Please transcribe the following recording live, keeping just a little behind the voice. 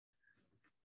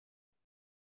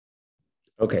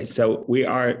Okay, so we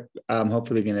are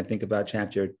hopefully going to think about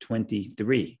chapter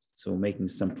 23. So we're making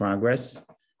some progress.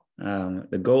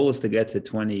 The goal is to get to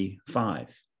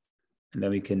 25, and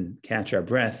then we can catch our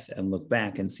breath and look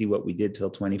back and see what we did till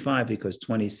 25, because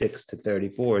 26 to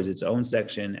 34 is its own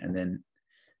section, and then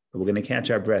we're going to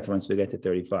catch our breath once we get to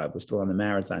 35. We're still on the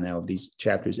marathon now of these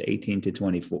chapters 18 to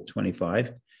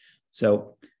 25.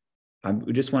 So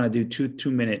we just want to do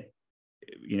two-minute,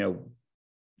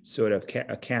 sort of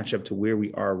a catch up to where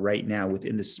we are right now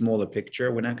within the smaller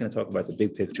picture. We're not going to talk about the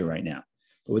big picture right now,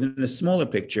 but within the smaller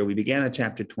picture, we began at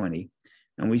chapter 20,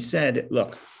 and we said,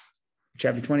 look,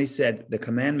 chapter 20 said the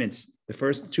commandments, the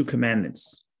first two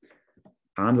commandments,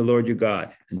 I'm the Lord your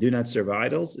God, and do not serve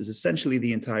idols, is essentially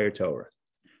the entire Torah,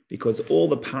 because all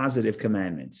the positive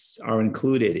commandments are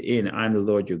included in I'm the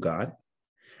Lord your God,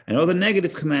 and all the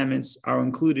negative commandments are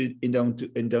included in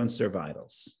don't serve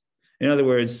idols. In other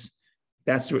words,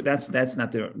 that's not Rabbi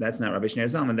Shneur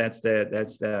Zalman. That's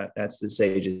the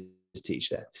sages teach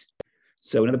that.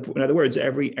 So in other words,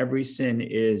 every sin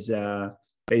is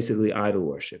basically idol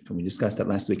worship, and we discussed that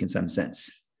last week in some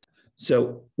sense.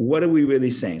 So what are we really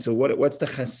saying? So what's the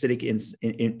Hasidic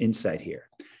insight here?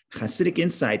 Hasidic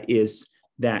insight is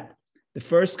that the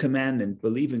first commandment,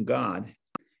 believe in God,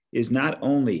 is not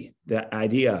only the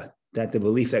idea that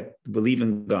believe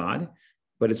in God,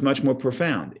 but it's much more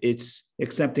profound. It's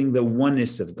accepting the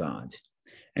oneness of God.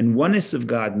 And oneness of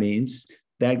God means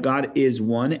that God is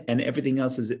one and everything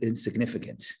else is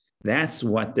insignificant. That's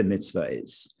what the mitzvah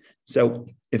is. So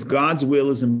if God's will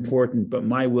is important, but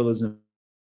my will is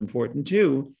important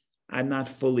too, I'm not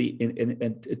fully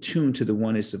attuned to the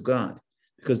oneness of God.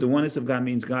 Because the oneness of God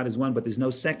means God is one, but there's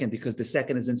no second, because the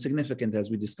second is insignificant,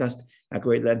 as we discussed at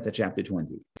great length at chapter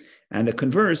 20. And the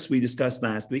converse we discussed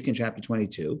last week in chapter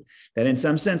 22, that in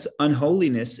some sense,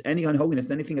 unholiness,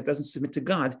 anything that doesn't submit to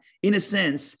God, in a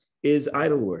sense, is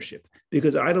idol worship.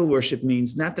 Because idol worship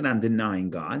means not that I'm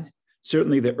denying God.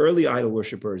 Certainly the early idol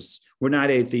worshipers were not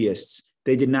atheists.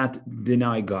 They did not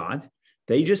deny God.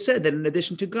 They just said that in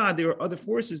addition to God, there are other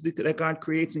forces that God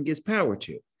creates and gives power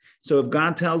to. So if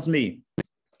God tells me,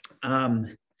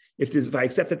 if I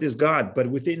accept that there's God, but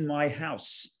within my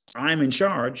house, I'm in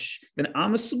charge, then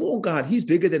I'm a small God. He's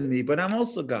bigger than me, but I'm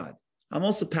also God. I'm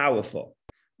also powerful,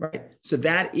 right? So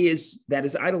that is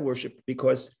idol worship,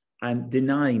 because I'm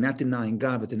not denying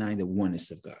God, but denying the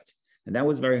oneness of God. And that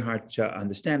was very hard to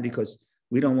understand, because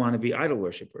we don't want to be idol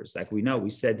worshipers. Like we know, we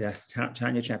said that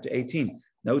Tanya chapter 18,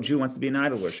 no Jew wants to be an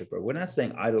idol worshiper. We're not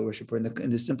saying idol worshiper in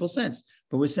the simple sense,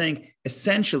 but we're saying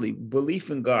essentially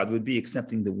belief in God would be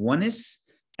accepting the oneness,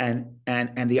 and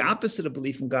the opposite of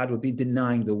belief in God would be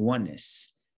denying the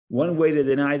oneness. One way to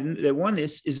deny the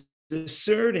oneness is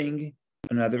asserting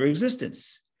another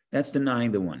existence. That's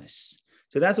denying the oneness.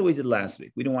 So that's what we did last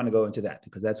week. We don't want to go into that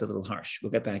because that's a little harsh.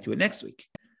 We'll get back to it next week.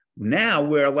 Now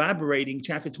we're elaborating,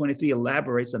 chapter 23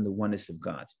 elaborates on the oneness of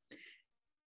God.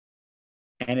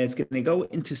 And it's going to go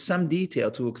into some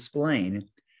detail to explain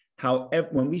how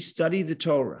when we study the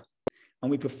Torah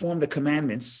and we perform the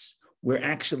commandments, we're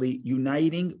actually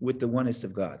uniting with the oneness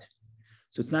of God.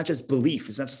 So it's not just belief.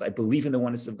 It's not just I believe in the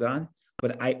oneness of God,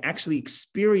 but I actually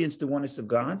experience the oneness of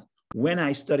God when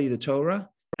I study the Torah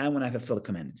and when I fulfill the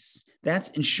commandments. That's,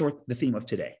 in short, the theme of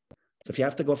today. So if you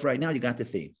have to go for right now, you got the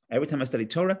theme. Every time I study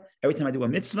Torah, every time I do a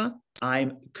mitzvah,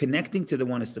 I'm connecting to the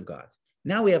oneness of God.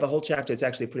 Now we have a whole chapter. It's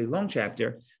actually a pretty long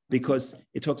chapter, because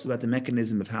it talks about the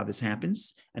mechanism of how this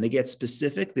happens. And it gets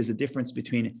specific. There's a difference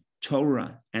between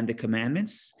Torah and the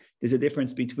commandments. There's a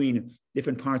difference between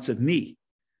different parts of me,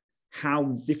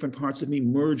 how different parts of me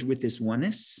merge with this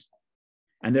oneness.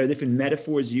 And there are different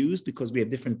metaphors used because we have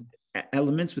different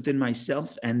elements within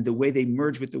myself, and the way they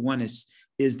merge with the oneness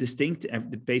is distinct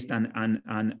based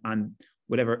on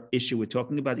whatever issue we're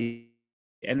talking about, the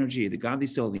energy, the godly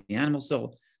soul, the animal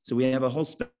soul. So we have a whole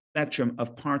spectrum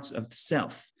of parts of the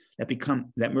self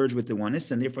that merge with the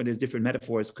oneness, and therefore there's different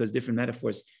metaphors, because different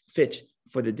metaphors fit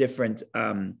for the different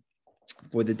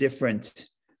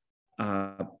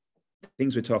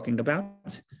things we're talking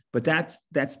about. But that's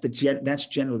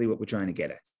generally what we're trying to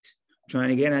get at. Trying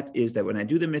to get at is that when I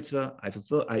do the mitzvah,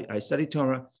 I study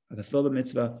Torah, I fulfill the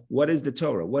mitzvah. What is the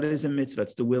Torah? What is a mitzvah?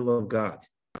 It's the will of God.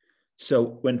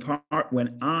 So when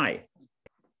I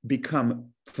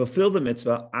fulfill the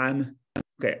mitzvah,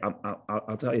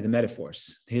 I'll tell you the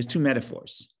metaphors. Here's two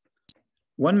metaphors.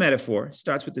 One metaphor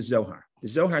starts with the Zohar. The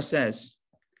Zohar says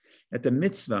that the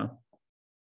mitzvah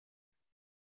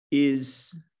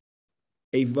is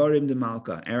a varim de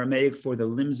malka, Aramaic for the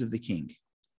limbs of the king.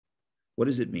 What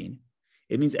does it mean?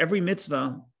 It means every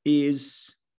mitzvah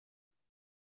is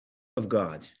of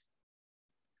God.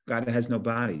 God has no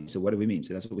body. So what do we mean?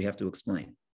 So that's what we have to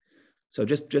explain. So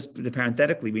just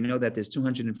parenthetically, we know that there's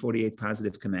 248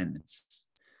 positive commandments.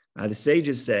 The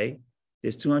sages say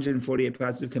there's 248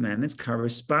 positive commandments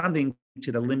corresponding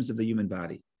to the limbs of the human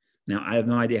body. Now, I have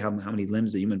no idea how many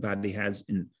limbs the human body has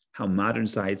and how modern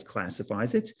science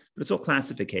classifies it, but it's all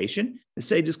classification. The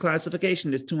sages'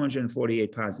 classification, there's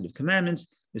 248 positive commandments,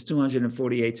 there's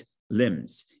 248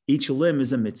 limbs. Each limb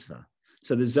is a mitzvah.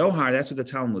 So the Zohar, that's what the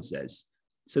Talmud says.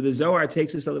 So the Zohar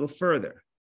takes us a little further.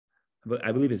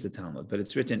 I believe it's the Talmud, but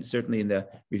it's written certainly in the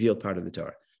revealed part of the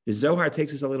Torah. The Zohar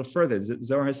takes us a little further. The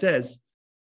Zohar says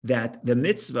that the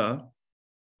mitzvah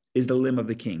is the limb of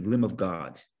the king, limb of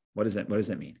God. What does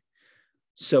that mean?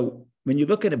 So when you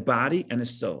look at a body and a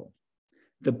soul,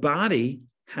 the body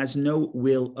has no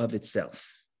will of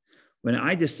itself. When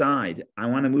I decide I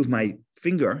want to move my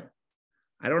finger,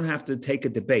 I don't have to take a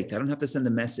debate. I don't have to send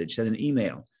a message, send an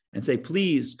email and say,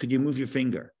 please, could you move your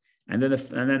finger? And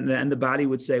then the body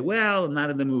would say, well, I'm not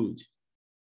in the mood,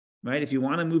 right? If you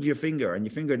want to move your finger and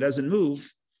your finger doesn't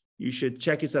move, you should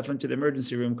check yourself into the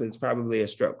emergency room because it's probably a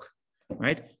stroke,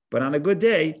 right? But on a good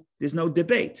day, there's no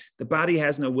debate. The body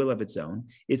has no will of its own.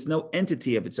 It's no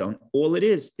entity of its own. All it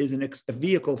is a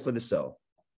vehicle for the soul.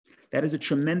 That is a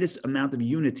tremendous amount of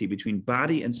unity between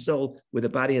body and soul where the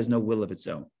body has no will of its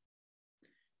own.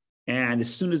 And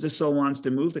as soon as the soul wants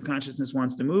to move, the consciousness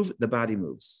wants to move, the body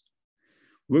moves.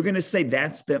 We're going to say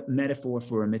that's the metaphor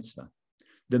for a mitzvah.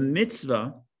 The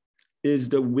mitzvah is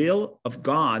the will of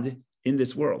God in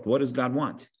this world. What does God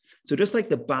want? So just like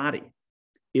the body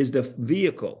is the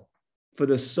vehicle for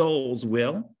the soul's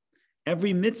will,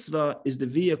 every mitzvah is the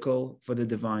vehicle for the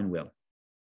divine will.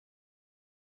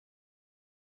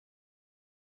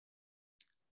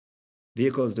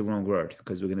 Vehicle is the wrong word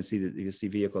because we're going to see that you see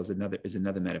vehicle is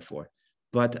another metaphor.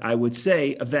 But I would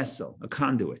say a vessel, a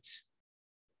conduit.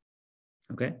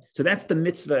 Okay, so that's the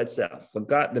mitzvah itself.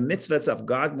 But the mitzvah itself,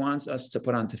 God wants us to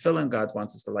put on tefillin. God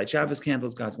wants us to light Shabbos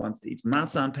candles. God wants to eat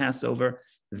matzah on Passover.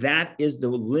 That is the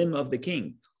limb of the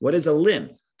king. What is a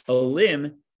limb? A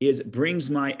limb brings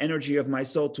my energy of my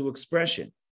soul to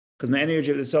expression, because my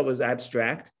energy of the soul is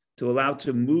abstract. To allow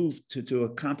to move to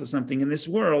accomplish something in this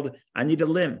world, I need a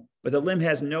limb. But the limb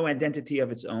has no identity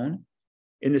of its own,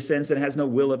 in the sense that it has no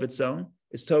will of its own.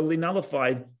 It's totally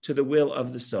nullified to the will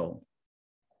of the soul.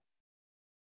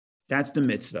 That's the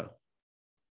mitzvah.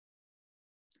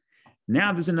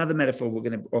 Now there's another metaphor we're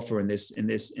going to offer in this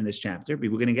chapter.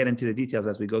 We're going to get into the details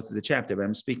as we go through the chapter, but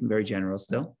I'm speaking very general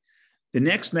still. The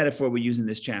next metaphor we use in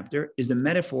this chapter is the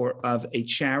metaphor of a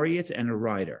chariot and a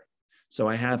rider. So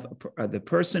I have the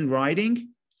person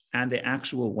riding and the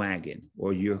actual wagon,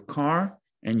 or your car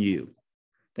and you.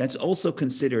 That's also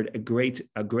considered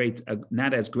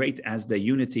not as great as the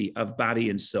unity of body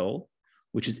and soul,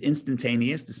 which is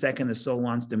instantaneous. The second the soul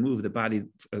wants to move, the body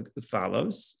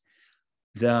follows.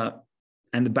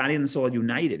 And the body and the soul are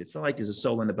united. It's not like there's a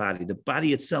soul in the body. The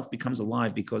body itself becomes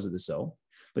alive because of the soul.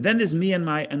 But then there's me and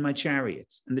my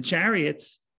chariot. And the chariot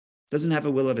doesn't have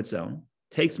a will of its own,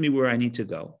 takes me where I need to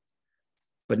go.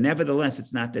 But nevertheless,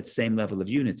 it's not that same level of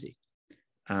unity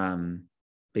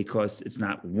because it's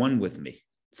not one with me.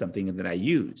 It's something that I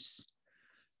use.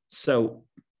 So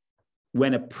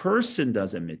when a person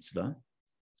does a mitzvah,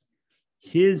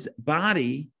 his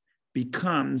body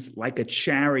becomes like a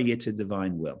chariot to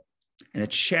divine will. And a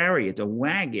chariot, a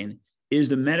wagon, is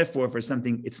the metaphor for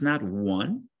something. It's not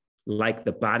one, like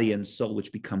the body and soul,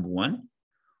 which become one,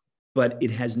 but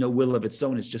it has no will of its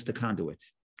own. It's just a conduit,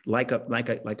 like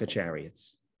a chariot.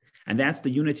 And that's the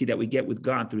unity that we get with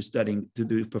God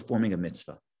through performing a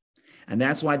mitzvah. And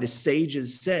that's why the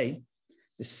sages say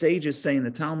in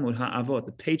the Talmud, Ha'avot,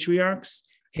 the patriarchs,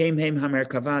 Heim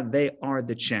HaMerkava, they are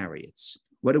the chariots.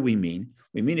 What do we mean?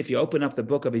 We mean if you open up the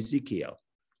book of Ezekiel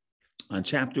on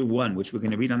chapter 1, which we're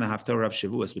going to read on the Haftarah of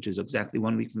Shavuos, which is exactly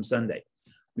 1 week from Sunday.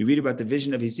 We read about the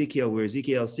vision of Ezekiel, where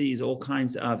Ezekiel sees all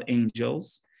kinds of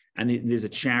angels, and there's a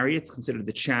chariot, it's considered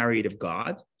the chariot of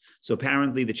God. So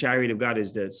apparently the chariot of God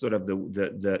is the sort of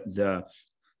the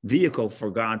vehicle for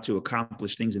God to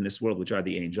accomplish things in this world, which are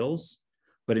the angels.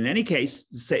 But in any case,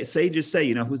 sages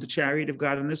say, who's the chariot of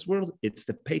God in this world? It's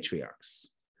the patriarchs,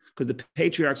 because the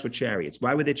patriarchs were chariots.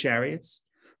 Why were they chariots?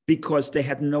 Because they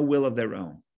had no will of their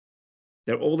own.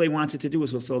 All they wanted to do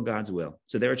was fulfill God's will.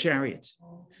 So they're a chariot.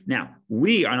 Now,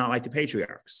 we are not like the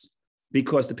patriarchs,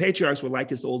 because the patriarchs were like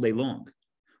this all day long.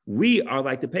 We are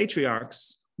like the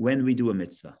patriarchs when we do a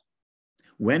mitzvah.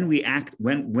 When we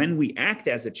act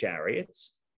as a chariot,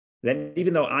 then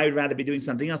even though I'd rather be doing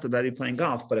something else, I'd rather be playing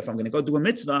golf. But if I'm going to go do a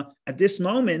mitzvah, at this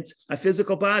moment, my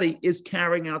physical body is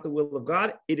carrying out the will of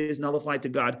God. It is nullified to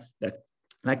God. That,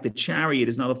 like the chariot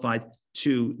is nullified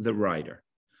to the rider.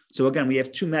 So again, we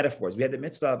have two metaphors. We had the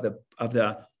mitzvah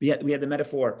we had the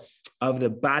metaphor of the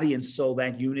body and soul,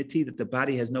 that unity, that the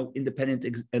body has no independent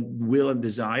will and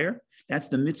desire. That's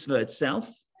the mitzvah itself.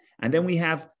 And then we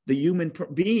have the human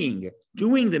being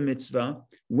doing the mitzvah.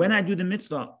 When I do the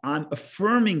mitzvah, I'm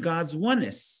affirming God's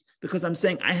oneness because I'm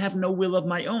saying I have no will of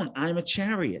my own. I'm a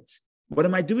chariot. What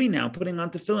am I doing now? I'm putting on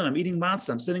tefillin. I'm eating matzah.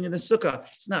 I'm sitting in the sukkah.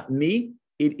 It's not me.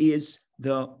 It is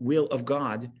the will of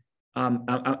God. I'm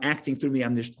acting through me.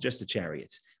 I'm just a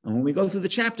chariot. And when we go through the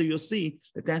chapter, you'll see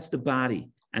that that's the body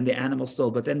and the animal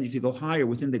soul. But then if you go higher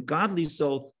within the godly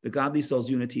soul's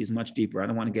unity is much deeper. I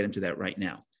don't want to get into that right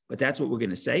now, but that's what we're going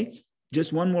to say.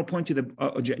 Just one more point to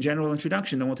the general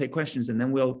introduction, then we'll take questions and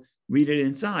then we'll read it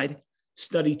inside.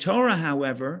 Study Torah,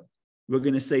 however, we're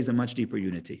going to say is a much deeper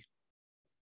unity.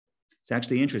 It's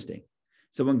actually interesting.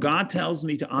 So when God tells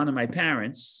me to honor my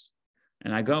parents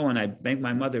and I go and I make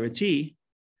my mother a tea,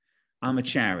 I'm a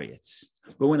chariot.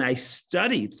 But when I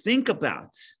study, think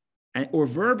about, or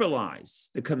verbalize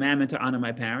the commandment to honor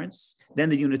my parents, then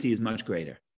the unity is much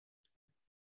greater.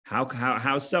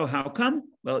 How so? How come?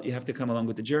 Well, you have to come along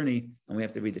with the journey, and we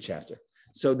have to read the chapter.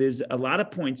 So there's a lot of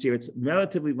points here. It's a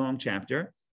relatively long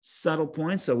chapter, subtle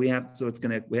points. So we have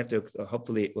to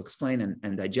hopefully explain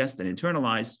and digest and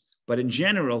internalize. But in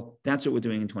general, that's what we're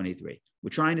doing in 23. We're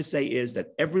trying to say is that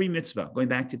every mitzvah, going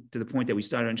back to the point that we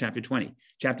started in chapter 20.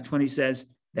 Chapter 20 says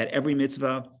that every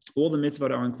mitzvah, all the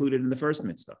mitzvah are included in the first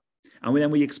mitzvah. And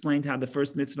then we explained how the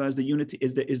first mitzvah is the unity,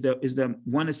 is the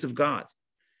oneness of God.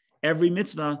 Every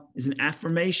mitzvah is an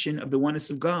affirmation of the oneness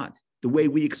of God. The way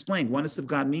we explained, oneness of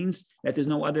God means that there's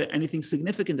anything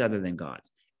significant other than God.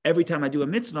 Every time I do a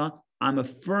mitzvah, I'm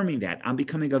affirming that. I'm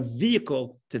becoming a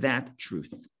vehicle to that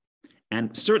truth.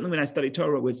 And certainly when I study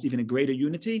Torah, it's even a greater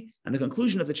unity. And the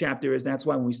conclusion of the chapter is that's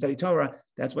why when we study Torah,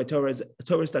 that's why Torah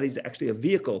study is actually a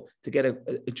vehicle to get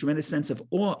a tremendous sense of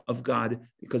awe of God.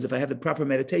 Because if I have the proper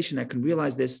meditation, I can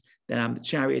realize this, that I'm the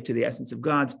chariot to the essence of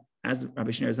God. As Rabbi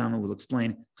Shneur Zalman will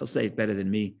explain, he'll say it better than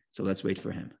me. So let's wait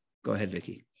for him. Go ahead,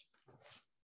 Vicky.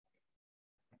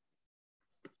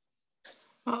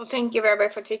 Well, thank you, Rabbi,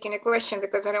 for taking a question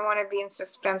because I don't want to be in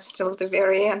suspense till the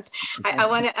very end. I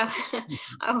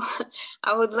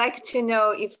would like to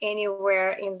know if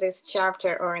anywhere in this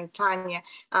chapter or in Tanya,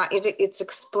 it's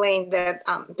explained that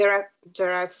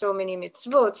there are so many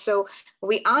mitzvot, so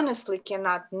we honestly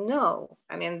cannot know.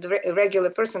 I mean, the regular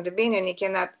person, the Binyan,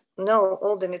 cannot know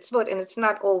all the mitzvot, and it's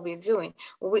not all we're doing.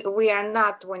 We are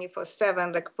not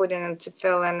 24/7 like putting in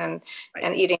tefillin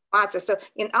and eating matzah. So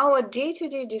in our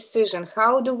day-to-day decision,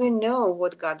 how do we know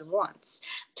what God wants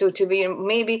to be?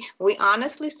 Maybe we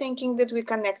honestly thinking that we're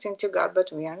connecting to God,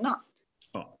 but we are not.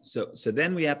 Oh, so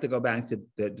then we have to go back to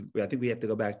I think we have to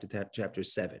go back to chapter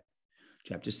 7.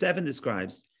 Chapter 7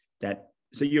 describes that.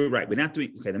 So you're right. We're not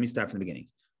doing. Okay, let me start from the beginning.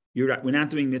 You're right. We're not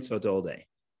doing mitzvot all day.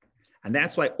 And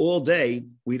that's why all day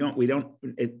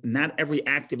not every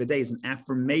act of a day is an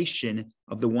affirmation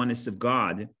of the oneness of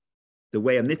God, the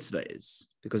way a mitzvah is.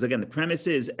 Because again, the premise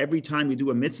is every time we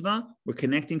do a mitzvah, we're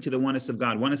connecting to the oneness of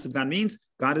God. Oneness of God means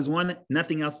God is one,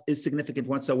 nothing else is significant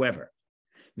whatsoever.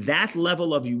 That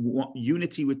level of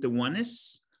unity with the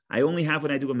oneness, I only have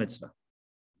when I do a mitzvah.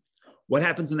 What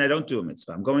happens when I don't do a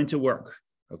mitzvah? I'm going to work,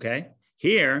 okay?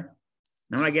 Here,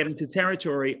 now I get into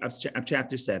territory of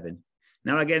chapter 7.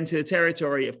 Now I get into the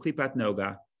territory of klipat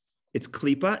noga. It's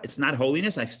klipa. It's not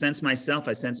holiness. I sense myself.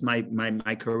 I sense my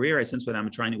career. I sense what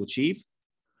I'm trying to achieve.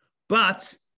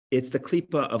 But it's the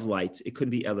klipa of light. It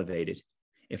could be elevated.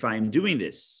 If I am doing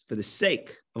this for the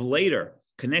sake of later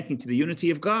connecting to the unity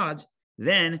of God,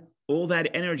 then all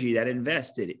that energy that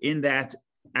invested in that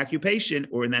occupation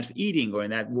or in that eating or in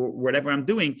that whatever I'm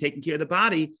doing, taking care of the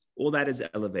body, all that is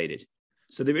elevated.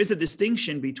 So there is a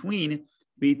distinction between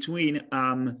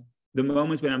the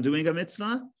moment when I'm doing a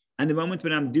mitzvah and the moment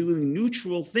when I'm doing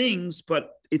neutral things,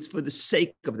 but it's for the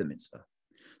sake of the mitzvah.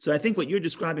 So I think what you're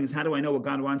describing is how do I know what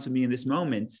God wants of me in this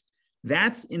moment?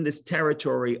 That's in this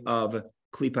territory of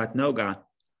klipat noga,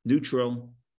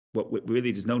 neutral, what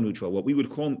really there's no neutral, what we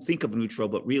would think of neutral,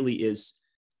 but really is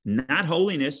not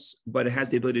holiness, but it has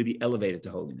the ability to be elevated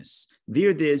to holiness.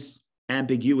 There's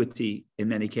ambiguity in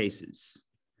many cases.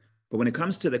 But when it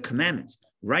comes to the commandments,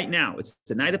 right now, it's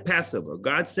the night of Passover.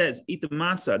 God says, eat the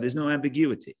matzah. There's no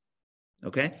ambiguity,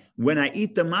 okay? When I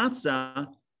eat the matzah,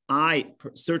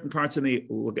 certain parts of me,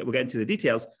 we'll get into the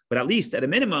details, but at least at a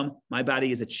minimum, my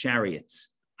body is a chariot.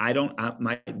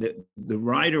 The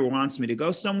rider wants me to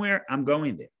go somewhere, I'm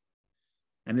going there.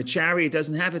 And the chariot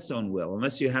doesn't have its own will,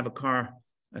 unless you have a car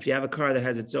If you have a car that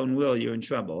has its own wheel, you're in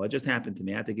trouble. It just happened to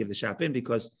me. I had to give the shop in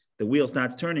because the wheel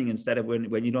starts turning instead of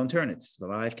when you don't turn it. So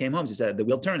my wife came home. She said, the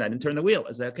wheel turned. I didn't turn the wheel.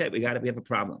 I said, okay, we have a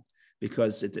problem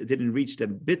because it didn't reach the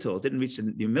bittul. It didn't reach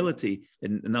the humility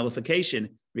and nullification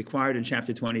required in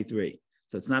chapter 23.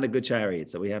 So it's not a good chariot.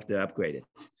 So we have to upgrade it.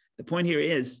 The point here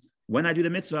is when I do the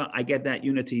mitzvah, I get that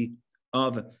unity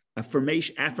of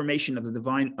affirmation of the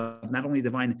divine, of not only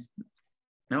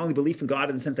belief in God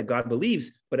in the sense that God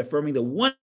believes, but affirming the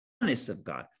oneness of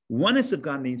God. Oneness of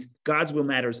God means God's will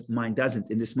matters, mine doesn't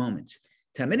in this moment.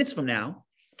 10 minutes from now,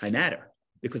 I matter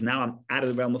because now I'm out of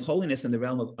the realm of holiness and the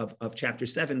realm of chapter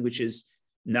 7, which is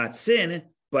not sin,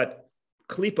 but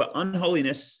klipa,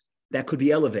 unholiness that could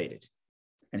be elevated.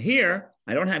 And here,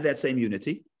 I don't have that same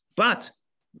unity, but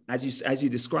as you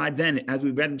described then, as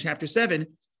we read in chapter 7,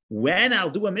 when I'll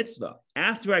do a mitzvah,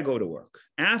 after I go to work,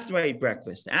 after I eat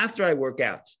breakfast, after I work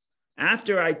out,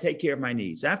 after I take care of my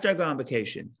needs, after I go on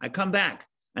vacation, I come back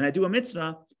and I do a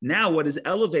mitzvah. Now what is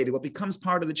elevated, what becomes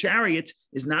part of the chariot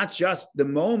is not just the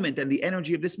moment and the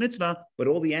energy of this mitzvah, but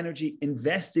all the energy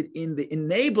invested in the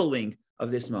enabling of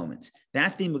this moment.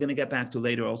 That theme we're going to get back to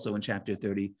later also in chapter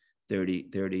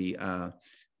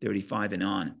 35 and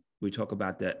on. We talk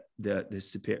about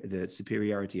the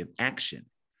superiority of action.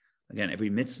 Again, every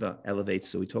mitzvah elevates.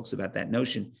 So he talks about that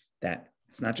notion that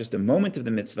it's not just a moment of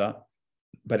the mitzvah,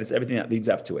 but it's everything that leads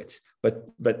up to it.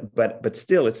 But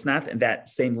still, it's not that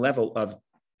same level of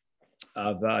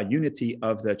unity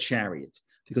of the chariot.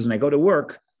 Because when I go to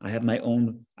work, I have my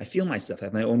own. I feel myself. I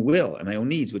have my own will and my own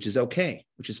needs, which is okay,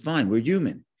 which is fine. We're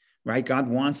human, right? God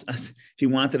wants us. If He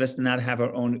wanted us to not have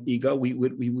our own ego, we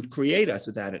would create us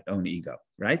without our own ego,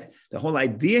 right? The whole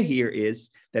idea here is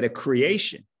that a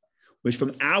creation, which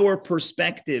from our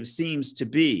perspective seems to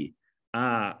be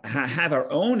have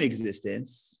our own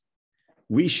existence,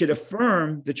 we should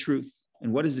affirm the truth.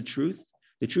 And what is the truth?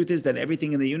 The truth is that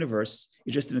everything in the universe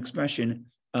is just an expression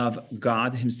of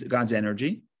God's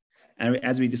energy. And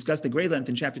as we discussed at great length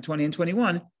in chapter 20 and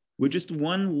 21, we're just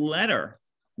one letter.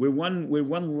 We're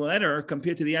one letter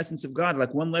compared to the essence of God,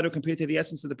 like one letter compared to the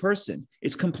essence of the person.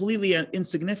 It's completely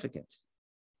insignificant.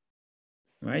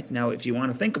 Right? Now, if you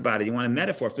want to think about it, you want a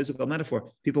metaphor, physical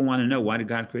metaphor, people want to know, why did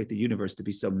God create the universe to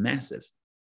be so massive?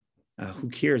 Who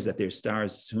cares that there's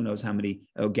stars, who knows how many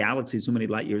galaxies, how many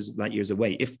light years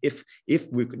away? If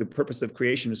the purpose of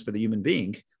creation is for the human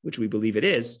being, which we believe it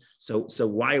is, so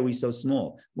why are we so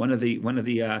small? One of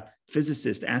the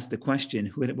physicists asked the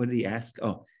question, what did he ask?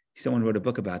 Oh, someone wrote a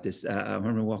book about this.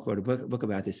 Herman Walk wrote a book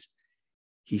about this.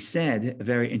 He said,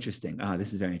 very interesting.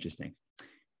 This is very interesting.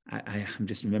 I'm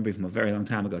just remembering from a very long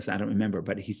time ago, so I don't remember,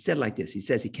 but he said like this. He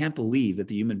says he can't believe that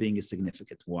the human being is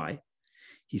significant. Why?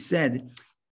 He said,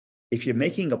 if you're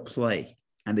making a play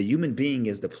and the human being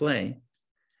is the play,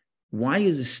 why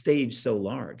is the stage so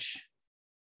large?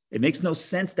 It makes no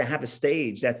sense to have a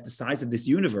stage that's the size of this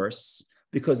universe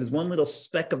because there's one little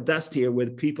speck of dust here where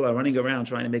the people are running around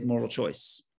trying to make moral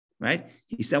choice, right?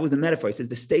 He said that was the metaphor. He says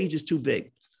the stage is too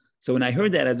big. So when I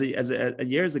heard that as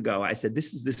years ago, I said,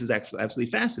 this is actually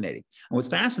absolutely fascinating. And what's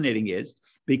fascinating is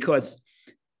because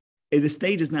the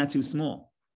stage is not too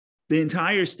small. The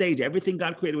entire stage, everything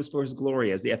God created was for His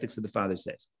glory, as the Ethics of the Father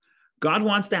says. God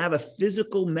wants to have a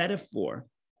physical metaphor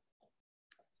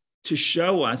to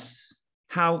show us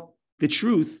how the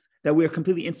truth that we are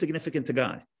completely insignificant to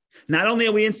God. Not only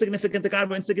are we insignificant to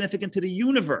God, we're insignificant to the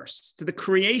universe, to the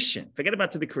creation. Forget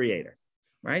about to the Creator.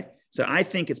 Right? So I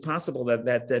think it's possible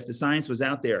that if the science was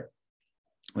out there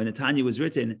when the Tanya was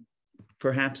written,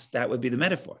 perhaps that would be the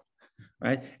metaphor,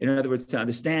 right? In other words, to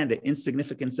understand the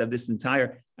insignificance of this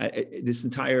entire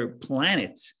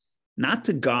planet, not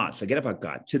to God, forget about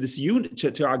God, to this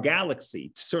to our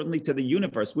galaxy, certainly to the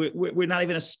universe. We're not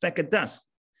even a speck of dust.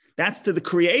 That's to the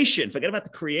creation. Forget about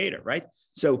the Creator, right?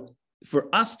 So for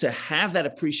us to have that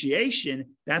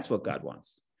appreciation, that's what God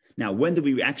wants. Now, when do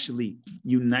we actually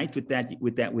unite with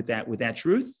that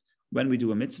truth? When we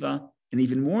do a mitzvah, and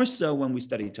even more so when we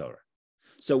study Torah.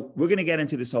 So we're going to get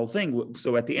into this whole thing.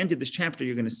 So at the end of this chapter,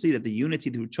 you're going to see that the unity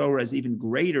through Torah is even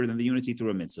greater than the unity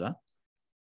through a mitzvah.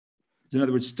 So in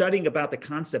other words, studying about the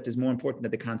concept is more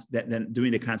important than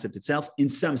doing the concept itself in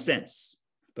some sense.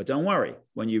 But don't worry,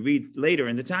 when you read later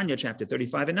in the Tanya, chapter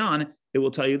 35 and on, it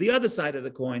will tell you the other side of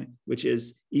the coin, which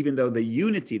is even though the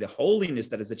unity, the holiness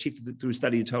that is achieved through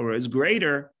study of Torah is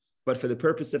greater, but for the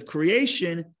purpose of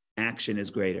creation, action is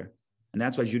greater. And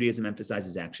that's why Judaism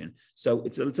emphasizes action. So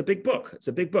it's a big book. It's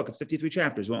a big book. It's 53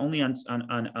 chapters. We're only on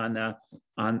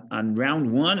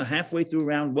round one, or halfway through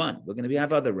round one. We're going to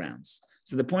have other rounds.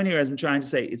 So the point here, as I'm trying to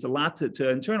say, it's a lot to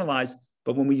internalize.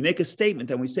 But when we make a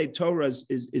statement and we say Torah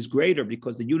is greater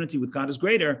because the unity with God is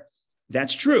greater,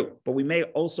 That's true, but we may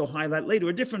also highlight later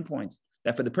a different point,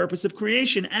 that for the purpose of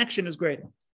creation, action is greater.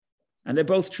 And they're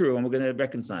both true, and we're going to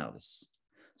reconcile this.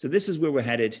 So this is where we're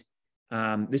headed.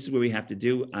 This is where we have to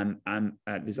do.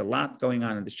 There's a lot going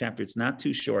on in this chapter. It's not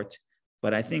too short,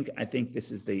 but I think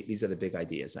these are the big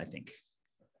ideas, I think.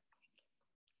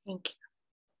 Thank you.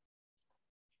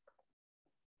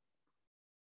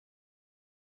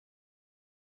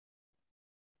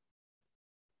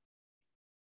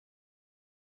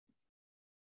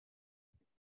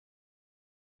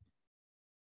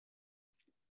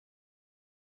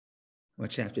 What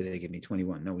chapter did they give me?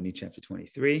 21. No, we need chapter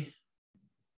 23.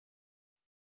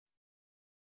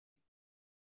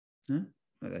 Huh?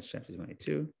 Oh, that's chapter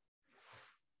 22.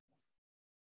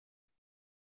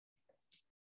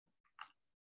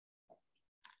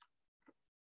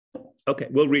 Okay,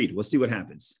 we'll read. We'll see what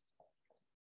happens.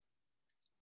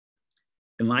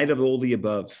 In light of all the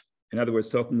above, in other words,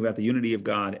 talking about the unity of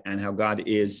God and how God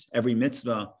is, every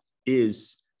mitzvah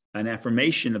is an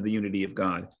affirmation of the unity of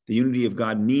God. The unity of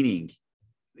God meaning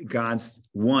God's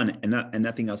one and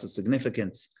nothing else is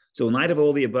significant. So in light of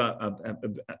all the above,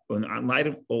 in light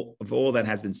of all that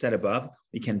has been said above,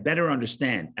 we can better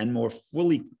understand and more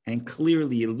fully and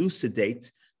clearly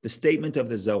elucidate the statement of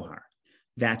the Zohar,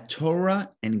 that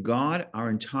Torah and God are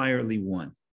entirely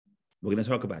one. We're going to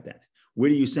talk about that.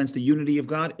 Where do you sense the unity of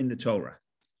God? In the Torah.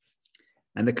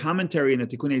 And the commentary in the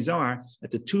Tikkunei Zohar, that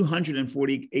the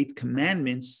 248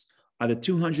 commandments are the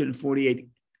 248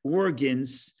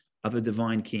 organs of a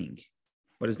divine king.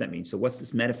 What does that mean? So what's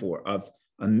this metaphor of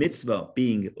a mitzvah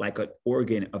being like an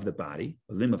organ of the body,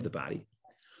 a limb of the body?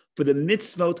 For the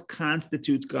mitzvot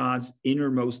constitute God's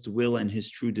innermost will and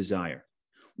his true desire,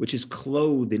 which is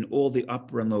clothed in all the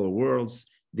upper and lower worlds,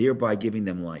 thereby giving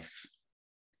them life.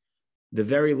 The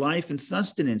very life and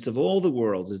sustenance of all the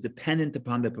worlds is dependent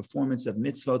upon the performance of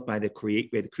mitzvot by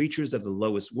the creatures of the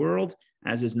lowest world,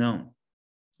 as is known.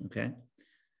 Okay?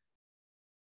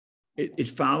 It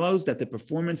follows that the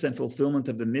performance and fulfillment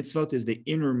of the mitzvot is the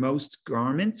innermost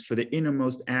garment for the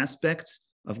innermost aspects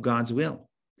of God's will.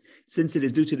 Since it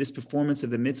is due to this performance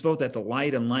of the mitzvot that the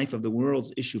light and life of the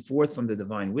worlds issue forth from the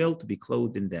divine will to be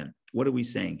clothed in them. What are we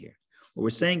saying here? What we're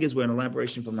saying is, we're an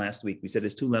elaboration from last week. We said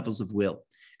there's two levels of will.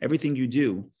 Everything you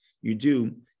do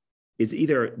is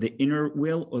either the inner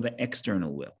will or the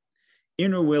external will.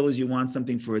 Inner will is you want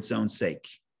something for its own sake.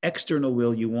 External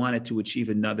will, you want it to achieve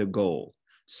another goal.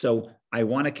 So I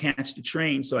want to catch the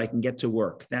train so I can get to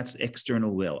work. That's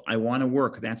external will. I want to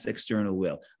work. That's external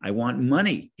will. I want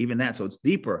money, even that. So it's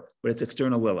deeper, but it's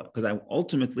external will. Because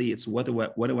ultimately, it's what do I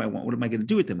want? What am I going to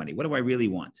do with the money? What do I really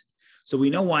want? So we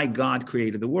know why God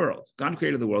created the world. God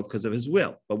created the world because of his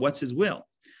will. But what's his will?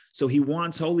 So he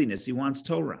wants holiness. He wants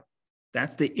Torah.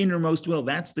 That's the innermost will.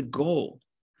 That's the goal.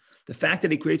 The fact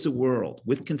that he creates a world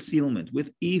with concealment,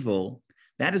 with evil,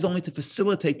 that is only to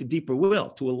facilitate the deeper will,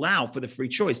 to allow for the free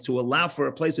choice, to allow for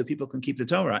a place where people can keep the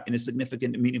Torah in a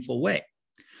significant and meaningful way.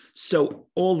 So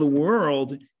all the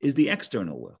world is the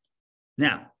external will.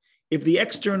 Now, if the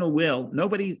external will,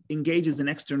 nobody engages in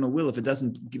external will if it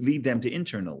doesn't lead them to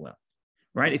internal will,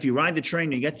 right? If you ride the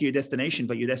train, you get to your destination,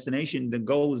 but your destination, the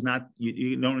goal is not,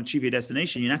 you don't achieve your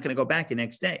destination, you're not going to go back the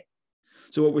next day.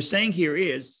 So what we're saying here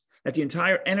is that the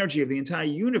entire energy of the entire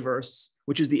universe,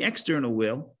 which is the external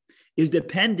will, is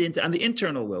dependent on the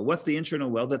internal will. What's the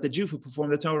internal will? That the Jew who perform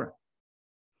the Torah.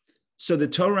 So the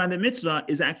Torah and the mitzvah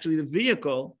is actually the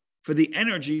vehicle for the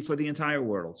energy for the entire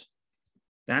world.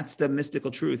 That's the mystical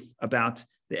truth about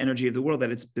the energy of the world,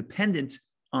 that it's dependent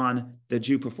on the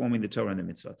Jew performing the Torah and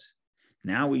the mitzvot.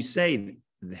 Now we say,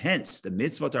 hence, the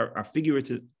mitzvot are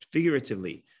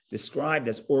figuratively described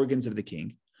as organs of the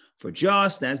king, for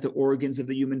just as the organs of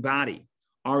the human body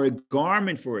are a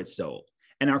garment for its soul,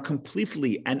 and are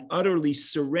completely and utterly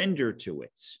surrendered to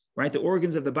it, right? The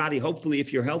organs of the body, hopefully,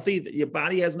 if you're healthy, your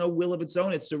body has no will of its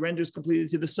own. It surrenders completely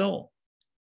to the soul.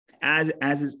 As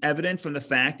is evident from the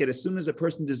fact that as soon as a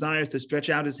person desires to stretch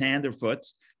out his hand or foot,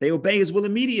 they obey his will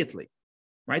immediately,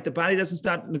 right? The body doesn't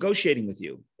start negotiating with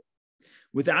you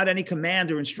without any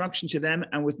command or instruction to them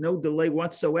and with no delay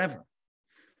whatsoever.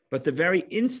 But the very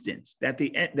instant that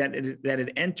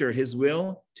it entered his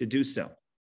will to do so.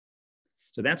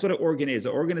 So that's what an organ is.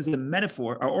 An organ is a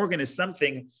metaphor. An organ is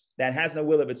something that has no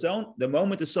will of its own. The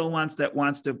moment the soul wants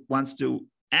to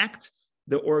act,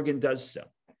 the organ does so.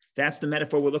 That's the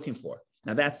metaphor we're looking for.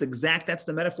 Now that's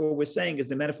the metaphor we're saying is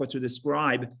the metaphor to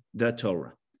describe the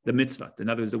Torah, the mitzvah. In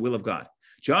other words, the will of God.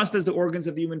 Just as the organs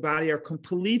of the human body are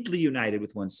completely united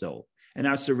with one soul and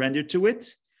are surrendered to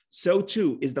it, so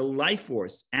too is the life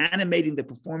force animating the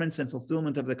performance and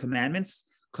fulfillment of the commandments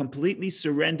completely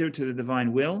surrendered to the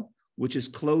divine will, which is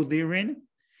clothed therein,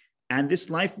 And this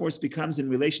life force becomes in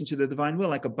relation to the divine will,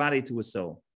 like a body to a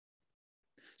soul.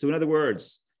 So in other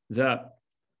words, the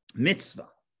mitzvah,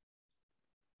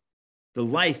 the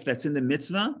life that's in the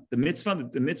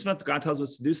mitzvah, God tells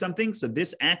us to do something. So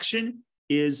this action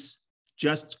is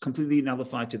just completely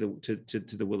nullified to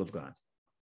the will of God.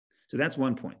 So that's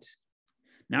one point.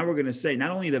 Now we're going to say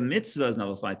not only the mitzvah is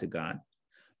nullified to God,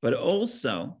 but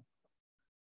also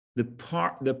the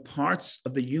parts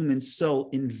of the human soul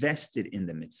invested in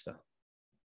the mitzvah.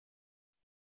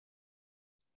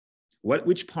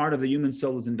 Which part of the human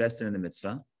soul is invested in the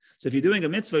mitzvah? So if you're doing a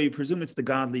mitzvah, you presume it's the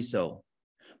godly soul.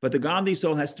 But the godly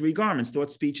soul has three garments: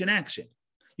 thought, speech, and action.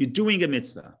 You're doing a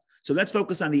mitzvah. So let's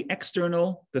focus on the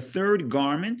external, the third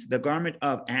garment, the garment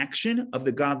of action of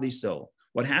the godly soul.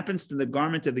 What happens to the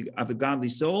garment of the godly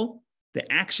soul? The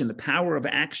action, the power of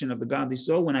action of the godly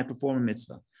soul when I perform a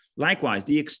mitzvah. Likewise,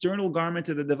 the external garment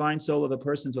of the divine soul of a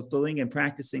person fulfilling and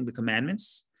practicing the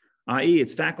commandments, i.e.,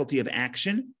 its faculty of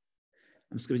action,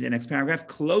 I'm skipping to the next paragraph,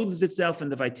 clothes itself in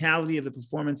the vitality of the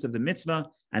performance of the mitzvah,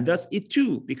 and thus it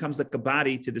too becomes like a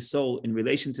body to the soul in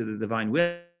relation to the divine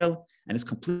will, and is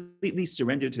completely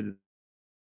surrendered to the,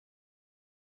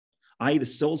 i.e., the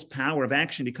soul's power of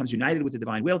action becomes united with the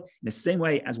divine will in the same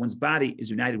way as one's body is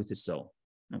united with his soul.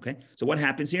 Okay, so what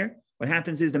happens here? What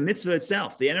happens is the mitzvah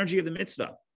itself, the energy of the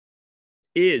mitzvah,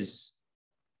 is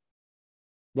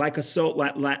like a soul,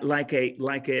 like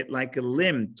a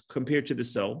limb compared to the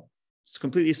soul. It's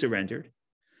completely surrendered.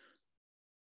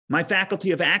 My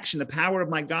faculty of action, the power of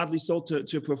my godly soul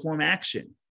to perform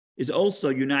action, is also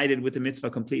united with the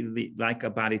mitzvah completely, like a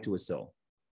body to a soul.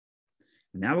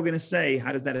 And now we're going to say,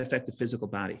 how does that affect the physical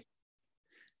body?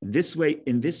 In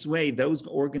this way, those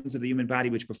organs of the human body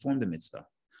which perform the mitzvah,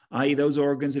 i.e., those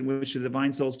organs in which the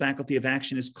divine soul's faculty of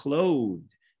action is clothed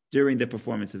during the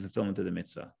performance and fulfillment of the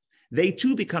mitzvah, they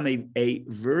too become a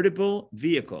vertible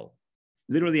vehicle,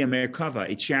 literally a merkava,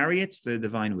 a chariot for the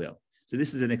divine will. So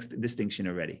this is a distinction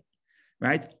already,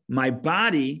 right? My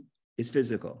body is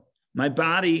physical. My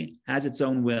body has its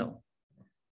own will.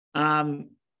 In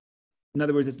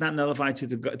other words, it's not nullified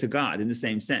to God in the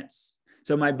same sense.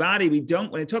 So my body,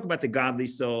 when I talk about the godly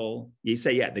soul, you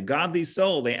say, yeah, the godly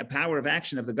soul, the power of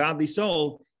action of the godly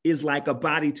soul is like a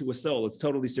body to a soul. It's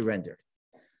totally surrendered.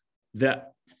 The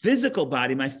physical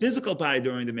body, my physical body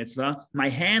during the mitzvah, my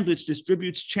hand which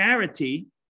distributes charity,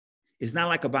 is not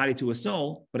like a body to a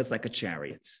soul, but it's like a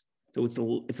chariot. So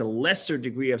it's a lesser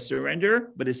degree of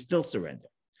surrender, but it's still surrender.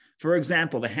 For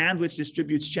example, the hand which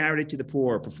distributes charity to the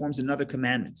poor, performs another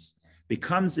commandments,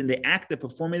 becomes in the act of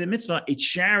performing the mitzvah a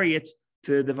chariot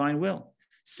to the divine will.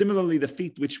 Similarly, the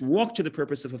feet which walk to the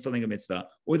purpose of fulfilling a mitzvah,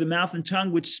 or the mouth and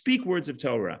tongue which speak words of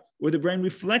Torah, or the brain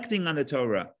reflecting on the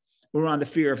Torah, or on the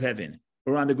fear of heaven,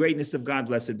 or on the greatness of God,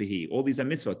 blessed be He. All these are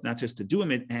mitzvot, not just to do a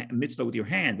mitzvah with your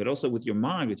hand, but also with your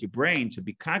mind, with your brain, to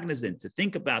be cognizant, to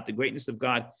think about the greatness of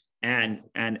God and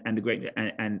the great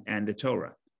and the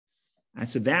Torah. And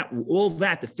so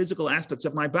the physical aspects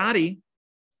of my body,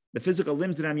 the physical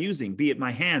limbs that I'm using, be it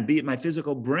my hand, be it my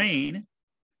physical brain,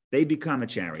 they become a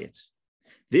chariot.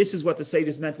 This is what the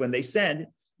sages meant when they said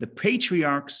the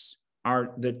patriarchs are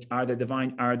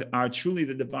truly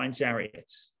the divine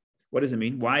chariots. What does it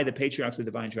mean? Why the patriarchs are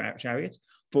divine chariots?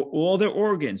 For all their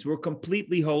organs were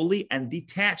completely holy and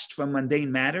detached from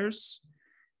mundane matters,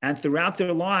 and throughout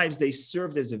their lives they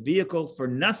served as a vehicle for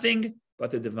nothing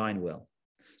but the divine will.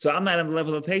 So I'm not on the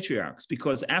level of patriarchs,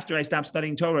 because after I stop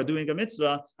studying Torah, doing a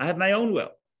mitzvah, I have my own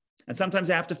will. And sometimes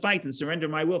I have to fight and surrender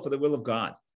my will for the will of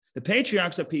God. The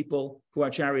patriarchs are people who are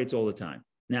chariots all the time.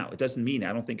 Now, it doesn't mean they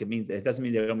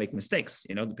don't make mistakes.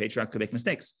 You know, the patriarch could make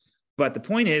mistakes. But the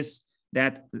point is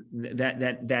that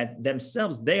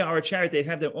themselves, they are a chariot. They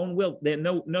have their own will. They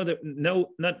none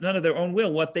of their own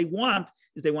will. What they want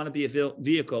is they want to be a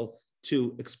vehicle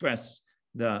to express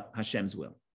the Hashem's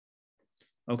will.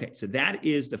 Okay, so that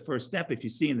is the first step. If you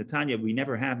see in the Tanya, we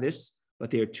never have this, but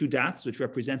there are two dots which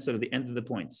represent sort of the end of the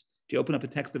points. If you open up a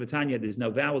text of a Tanya, there's no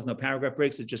vowels, no paragraph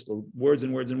breaks. It's just words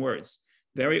and words and words.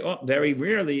 Very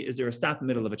rarely is there a stop in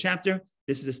the middle of a chapter.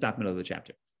 This is a stop in the middle of the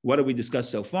chapter. What did we discuss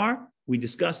so far? We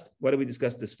discussed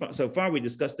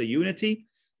the unity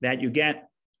that you get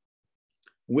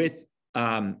with,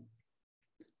 we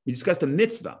discussed the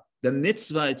mitzvah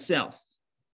itself.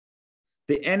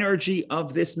 The energy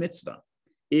of this mitzvah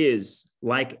is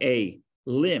like a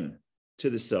limb to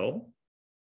the soul.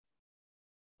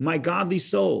 My godly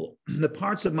soul, the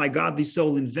parts of my godly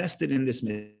soul invested in this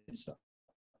mitzvah,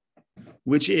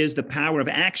 which is the power of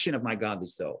action of my godly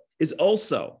soul, is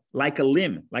also like a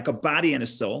limb, like a body and a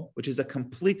soul, which is a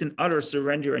complete and utter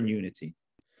surrender and unity.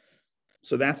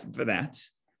 So that's for that.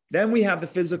 Then we have the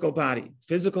physical body.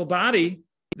 Physical body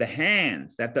the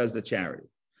hand that does the charity,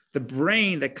 the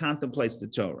brain that contemplates the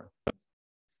Torah.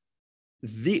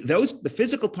 The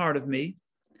physical part of me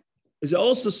is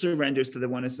also surrenders to the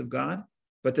oneness of God,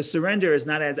 but the surrender is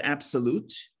not as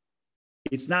absolute.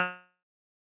 It's not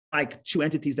like two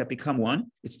entities that become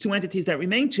one. It's two entities that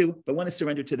remain two, but one is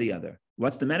surrendered to the other.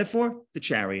 What's the metaphor? The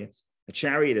chariot. The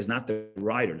chariot is not the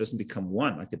rider. It doesn't become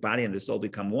one, like the body and the soul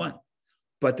become one.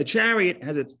 But the chariot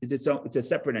has its own, it's a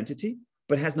separate entity,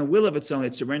 but has no will of its own.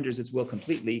 It surrenders its will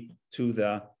completely to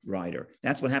the rider.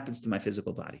 That's what happens to my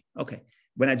physical body. Okay,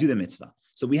 when I do the mitzvah.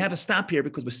 So we have a stop here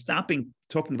because we're stopping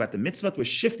talking about the mitzvah. We're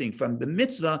shifting from the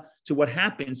mitzvah to what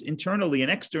happens internally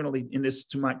and externally in this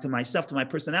to myself, to my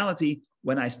personality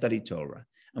when I study Torah.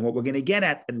 And what we're going to get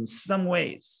at in some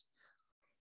ways,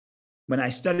 when I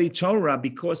study Torah,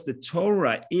 because the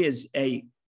Torah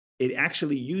it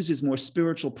actually uses more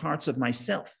spiritual parts of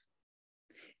myself.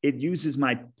 It uses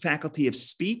my faculty of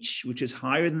speech, which is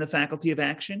higher than the faculty of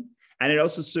action. And it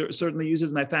also certainly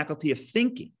uses my faculty of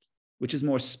thinking, which is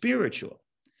more spiritual.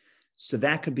 So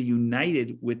that could be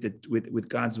united with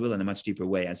God's will in a much deeper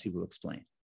way, as he will explain.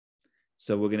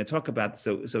 So we're going to talk about,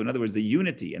 so in other words, the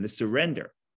unity and the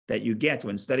surrender that you get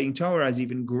when studying Torah is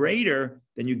even greater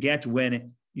than you get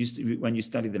when you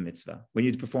study the mitzvah, when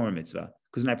you perform a mitzvah.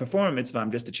 Because when I perform a mitzvah,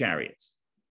 I'm just a chariot.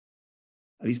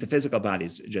 At least the physical body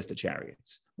is just a chariot.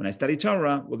 When I study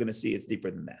Torah, we're going to see it's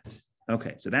deeper than that.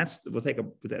 Okay, so that's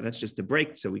just a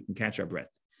break so we can catch our breath.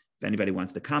 If anybody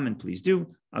wants to comment, please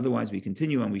do. Otherwise, we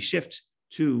continue and we shift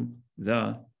to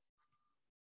the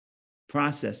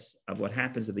process of what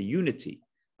happens of the unity,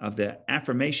 of the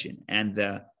affirmation and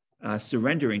the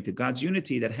surrendering to God's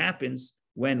unity that happens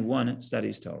when one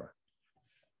studies Torah.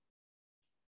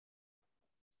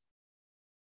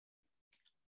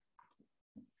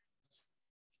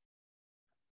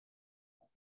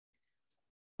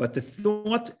 But the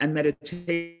thought and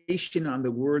meditation on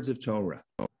the words of Torah.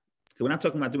 So we're not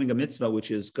talking about doing a mitzvah, which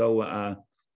is go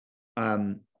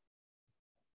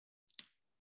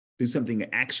do something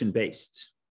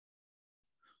action-based.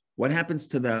 What happens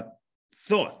to the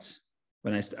thought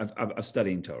when of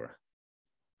studying Torah,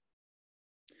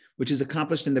 which is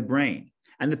accomplished in the brain,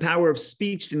 and the power of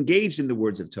speech engaged in the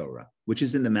words of Torah, which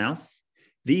is in the mouth,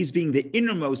 these being the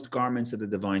innermost garments of the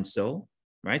divine soul,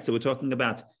 right? So we're talking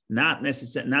about not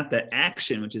the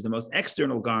action, which is the most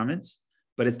external garments,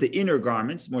 but it's the inner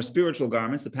garments, more spiritual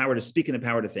garments, the power to speak and the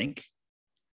power to think.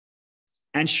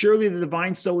 And surely the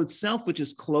divine soul itself, which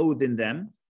is clothed in them,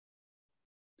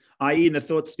 i.e. in the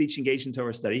thought, speech, engaged in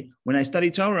Torah study. When I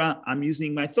study Torah, I'm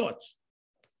using my thoughts,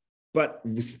 but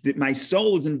my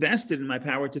soul is invested in my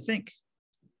power to think.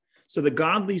 So the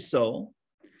godly soul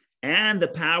and the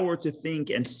power to think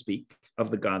and speak of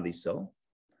the godly soul,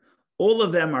 all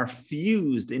of them are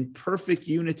fused in perfect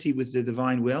unity with the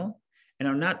divine will and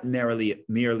are not merely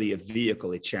a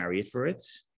vehicle, a chariot for it,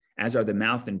 as are the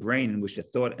mouth and brain in which the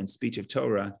thought and speech of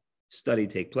Torah study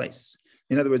take place.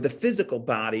 In other words, the physical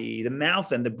body, the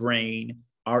mouth and the brain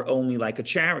are only like a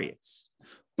chariot,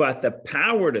 but the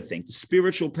power to think, the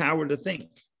spiritual power to think,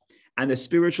 and the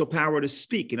spiritual power to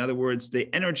speak, in other words, the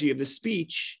energy of the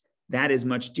speech, that is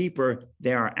much deeper.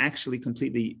 They are actually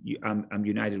completely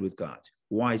united with God.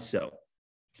 Why so?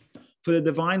 For the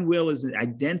divine will is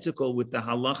identical with the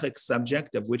halachic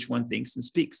subject of which one thinks and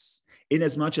speaks,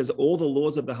 inasmuch as all the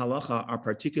laws of the halacha are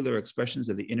particular expressions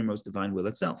of the innermost divine will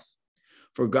itself.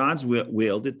 For God's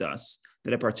willed it thus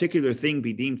that a particular thing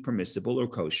be deemed permissible or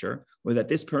kosher, or that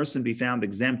this person be found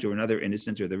exempt or another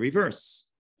innocent, or the reverse.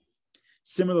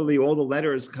 Similarly, all the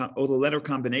letter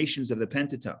combinations of the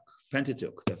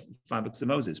Pentateuch, the 5 books of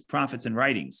Moses, prophets, and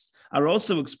writings, are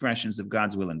also expressions of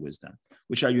God's will and wisdom,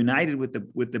 which are united with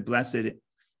the blessed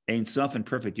Ein Sof in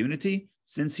perfect unity,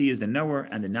 since he is the knower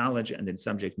and the knowledge and the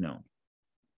subject known.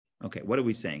 Okay, what are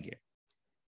we saying here?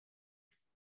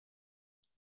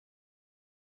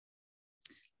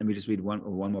 Let me just read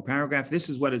one more paragraph. This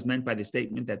is what is meant by the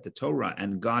statement that the Torah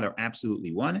and God are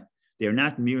absolutely one. They are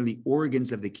not merely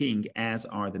organs of the king, as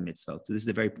are the mitzvot. So this is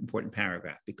a very important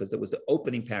paragraph because that was the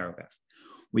opening paragraph.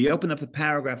 We opened up a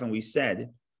paragraph and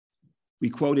we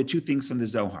quoted two things from the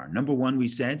Zohar. Number one, we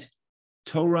said,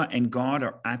 Torah and God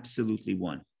are absolutely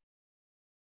one.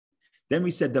 Then we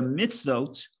said the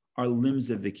mitzvot are limbs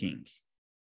of the king.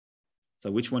 So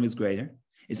which one is greater?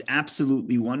 Is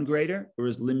absolutely one greater, or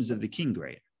is limbs of the king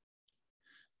greater?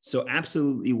 So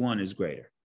absolutely one is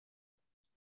greater.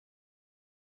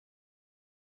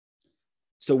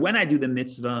 So when I do the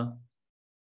mitzvah,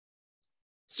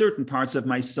 certain parts of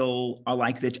my soul are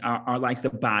like the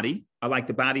body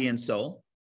and soul,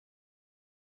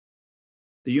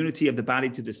 the unity of the body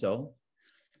to the soul.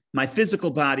 My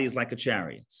physical body is like a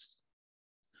chariot.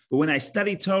 But when I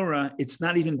study Torah, it's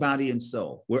not even body and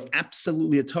soul.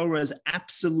 The Torah is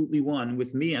absolutely one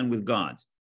with me and with God.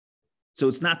 So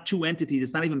it's not two entities.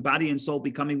 It's not even body and soul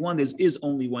becoming one. There is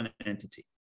only one entity.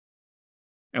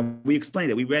 And we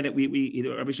explained it. We read it.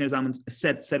 Rabbi Shneur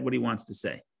Zalman said what he wants to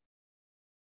say.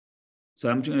 So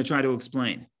I'm going to try to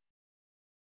explain.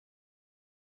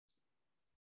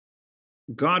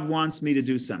 God wants me to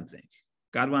do something.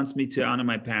 God wants me to honor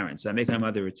my parents. I make my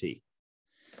mother a tea.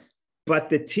 But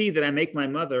the tea that I make my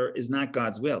mother is not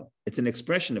God's will. It's an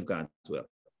expression of God's will.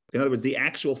 In other words, the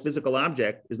actual physical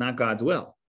object is not God's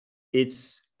will.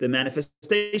 It's the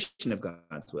manifestation of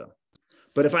God's will.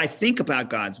 But if I think about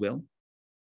God's will,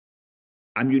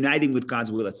 I'm uniting with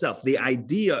God's will itself. The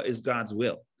idea is God's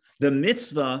will. The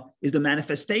mitzvah is the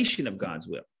manifestation of God's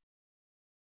will.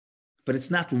 But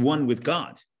it's not one with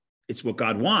God. It's what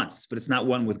God wants, but it's not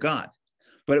one with God.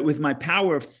 But with my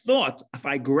power of thought, if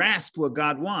I grasp what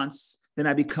God wants, then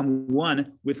I become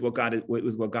one with what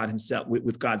God Himself,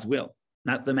 with God's will,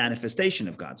 not the manifestation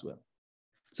of God's will.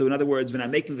 So in other words, when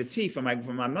I'm making the tea for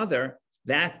my mother,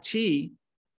 that tea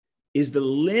is the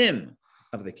limb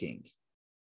of the king.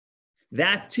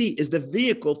 That tea is the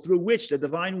vehicle through which the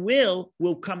divine will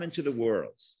come into the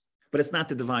world. But it's not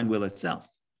the divine will itself.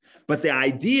 But the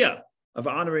idea of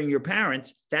honoring your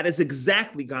parents, that is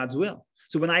exactly God's will.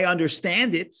 So when I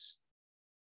understand it,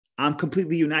 I'm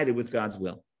completely united with God's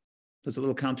will. So it's a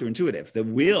little counterintuitive. The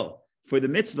will for the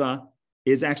mitzvah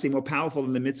is actually more powerful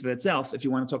than the mitzvah itself if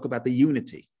you want to talk about the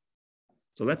unity.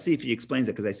 So let's see if he explains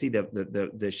it, because I see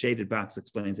the shaded box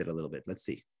explains it a little bit. Let's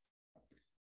see.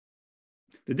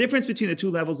 The difference between the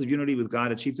two levels of unity with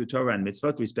God achieved through Torah and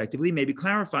mitzvot, respectively, may be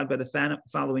clarified by the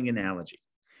following analogy.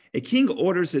 A king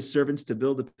orders his servants to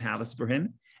build a palace for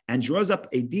him and draws up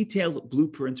a detailed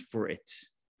blueprint for it.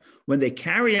 When they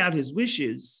carry out his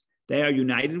wishes, they are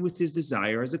united with his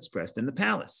desire as expressed in the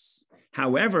palace.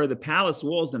 However, the palace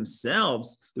walls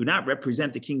themselves do not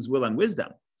represent the king's will and wisdom,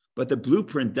 but the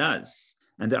blueprint does.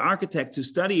 And the architects who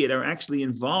study it are actually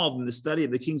involved in the study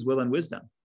of the king's will and wisdom.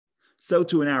 So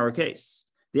too in our case.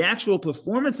 The actual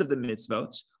performance of the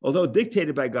mitzvot, although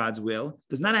dictated by God's will,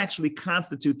 does not actually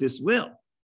constitute this will.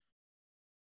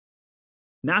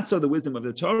 Not so the wisdom of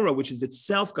the Torah, which is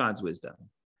itself God's wisdom.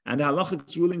 And the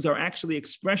halachic rulings are actually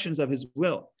expressions of his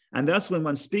will. And thus, when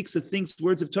one speaks or thinks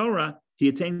words of Torah, he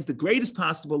attains the greatest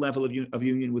possible level of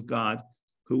union with God,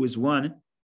 who is one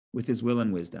with his will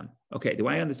and wisdom. Okay, do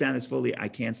I understand this fully? I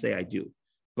can't say I do.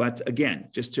 But again,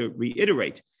 just to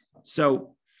reiterate,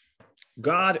 so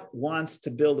God wants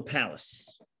to build a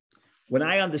palace. When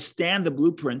I understand the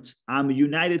blueprint, I'm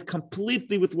united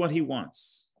completely with what he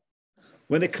wants.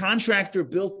 When the contractor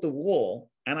built the wall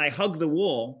and I hug the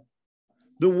wall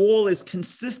is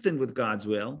consistent with God's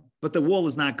will, but the wall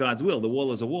is not God's will. The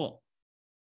wall is a wall.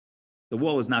 The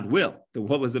wall is not will. The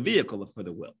wall is a vehicle for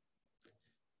the will.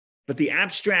 But the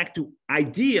abstract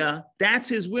idea, that's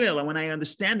his will. And when I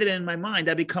understand it in my mind,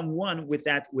 I become one with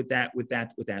that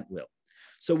will.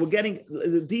 So we're getting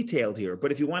detailed here.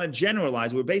 But if you want to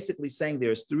generalize, we're basically saying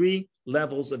there's three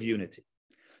levels of unity.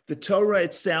 The Torah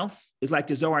itself is like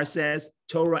the Zohar says,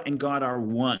 Torah and God are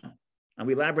one. And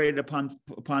we elaborated upon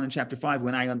in chapter 5,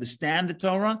 when I understand the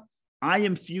Torah, I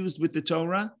am fused with the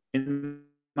Torah in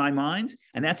my mind,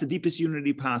 and that's the deepest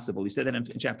unity possible. He said that in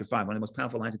chapter 5, one of the most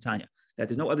powerful lines of Tanya, that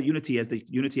there's no other unity as the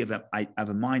unity of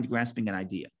a mind grasping an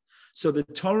idea. So the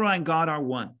Torah and God are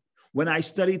one. When I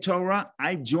study Torah,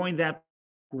 I join that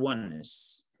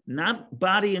oneness, not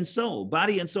body and soul.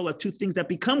 Body and soul are two things that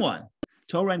become one.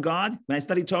 Torah and God, when I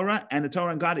study Torah, and the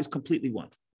Torah and God is completely one.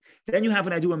 Then you have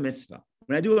when I do a mitzvah.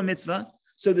 When I do a mitzvah,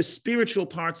 so the spiritual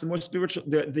parts, the more spiritual,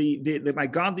 my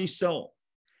godly soul,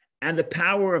 and the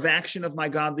power of action of my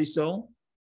godly soul,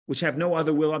 which have no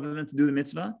other will other than to do the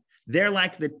mitzvah, they're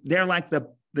like the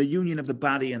union of the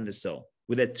body and the soul,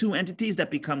 with the two entities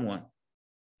that become one.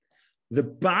 The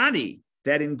body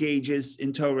that engages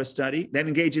in Torah study, that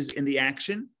engages in the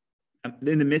action,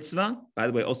 in the mitzvah, by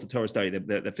the way, also Torah study,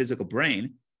 the physical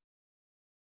brain,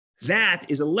 that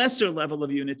is a lesser level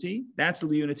of unity. That's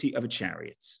the unity of a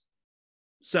chariot.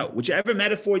 So whichever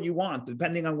metaphor you want,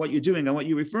 depending on what you're doing and what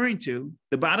you're referring to,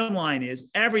 the bottom line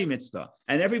is every mitzvah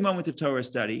and every moment of Torah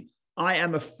study, I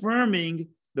am affirming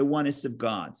the oneness of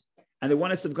God. And the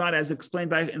oneness of God, as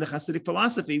explained in the Hasidic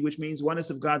philosophy, which means oneness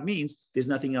of God means there's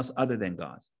nothing else other than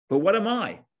God. But what am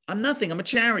I? I'm nothing. I'm a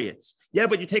chariot. Yeah,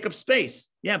 but you take up space.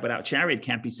 Yeah, but our chariot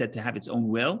can't be said to have its own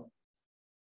will.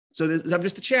 So I'm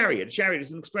just a chariot. A chariot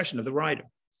is an expression of the rider.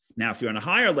 Now, if you're on a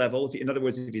higher level, in other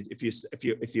words,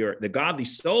 if you're the godly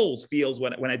soul feels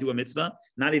when I do a mitzvah,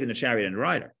 not even a chariot and a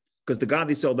rider, because the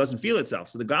godly soul doesn't feel itself.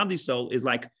 So the godly soul is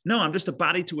like, no, I'm just a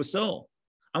body to a soul.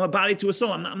 I'm a body to a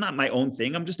soul. I'm not my own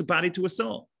thing. I'm just a body to a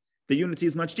soul. The unity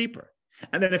is much deeper.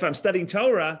 And then if I'm studying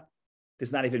Torah,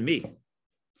 it's not even me.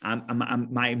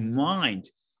 My mind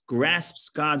grasps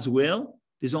God's will.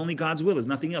 There's only God's will. There's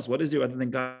nothing else. What is there other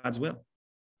than God's will?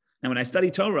 Now, when I study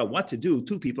Torah, what to do?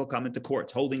 Two people come into court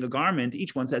holding a garment.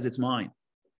 Each one says it's mine.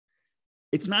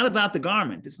 It's not about the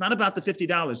garment. It's not about the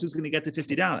 $50. Who's going to get the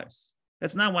 $50?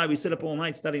 That's not why we sit up all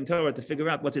night studying Torah to figure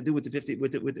out what to do with the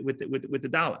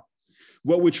 $50.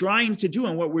 What we're trying to do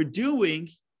and what we're doing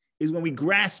is when we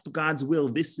grasp God's will.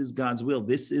 This is God's will.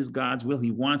 This is God's will.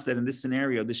 He wants that in this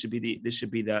scenario. This should be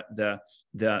the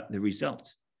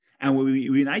result. And when we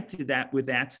unite with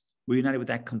that, we're united with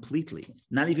that completely.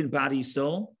 Not even body,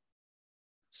 soul.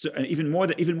 So even more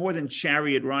than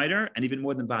chariot rider, and even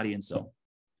more than body and soul.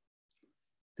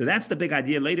 So that's the big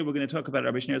idea. Later, we're going to talk about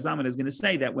Rabbi Shneur Zalman is going to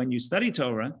say that when you study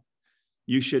Torah,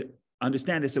 you should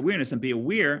understand this awareness and be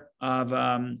aware of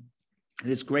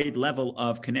this great level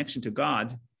of connection to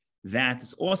God,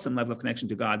 this awesome level of connection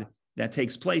to God that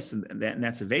takes place and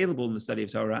that's available in the study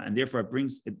of Torah. And therefore,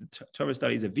 Torah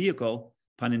study is a vehicle,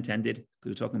 pun intended,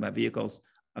 because we're talking about vehicles,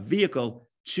 a vehicle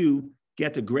to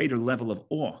get a greater level of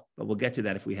awe. But we'll get to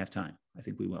that if we have time. I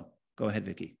think we will. Go ahead,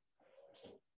 Vicky.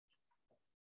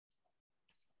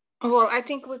 Well, I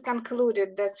think we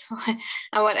concluded. That's why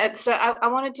I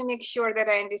wanted to make sure that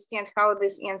I understand how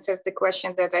this answers the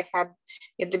question that I had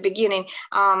at the beginning.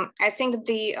 I think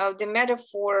the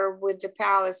metaphor with the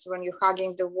palace, when you're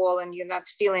hugging the wall and you're not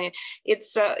feeling it,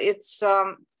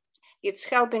 it's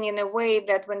helping in a way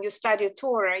that when you study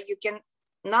Torah, you can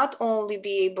not only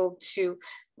be able to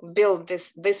build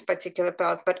this particular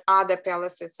palace, but other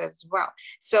palaces as well.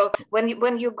 So when you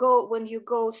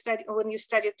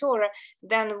study Torah,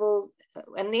 then will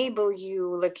enable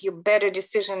you like your better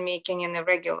decision making in the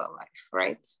regular life,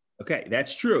 right? Okay,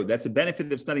 that's true. That's a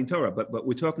benefit of studying Torah. But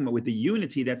we're talking about with the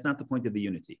unity. That's not the point of the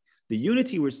unity. The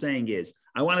unity we're saying is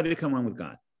I want to become one with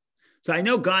God. So I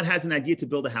know God has an idea to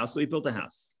build a house, so He built a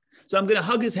house. So I'm going to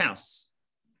hug His house.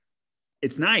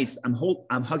 It's nice. I'm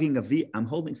hugging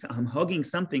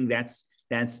something that's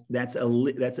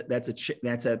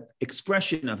a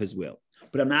expression of His will,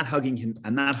 but I'm not hugging Him.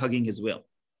 I'm not hugging His will.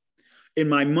 In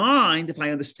my mind, if I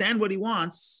understand what He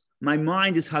wants, my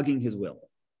mind is hugging His will.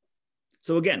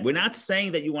 So again, we're not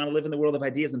saying that you want to live in the world of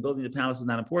ideas and building the palace is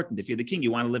not important. If you're the king, you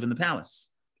want to live in the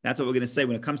palace. That's what we're going to say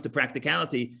when it comes to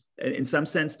practicality. In some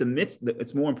sense,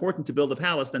 it's more important to build a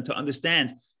palace than to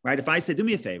understand, right? If I say, do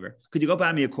me a favor, could you go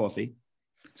buy me a coffee?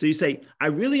 So you say, I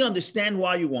really understand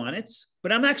why you want it,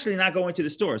 but I'm actually not going to the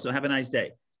store, so have a nice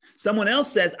day. Someone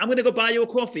else says, I'm going to go buy you a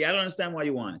coffee. I don't understand why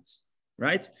you want it,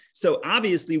 right? So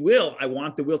obviously I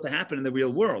want the will to happen in the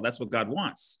real world. That's what God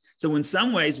wants. So in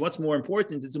some ways, what's more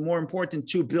important? It's more important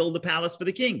to build the palace for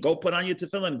the king. Go put on your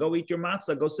tefillin, go eat your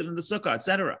matzah, go sit in the sukkah,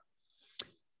 etc.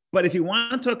 But if you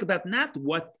want to talk about not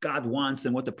what God wants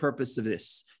and what the purpose of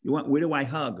this, you want, where do I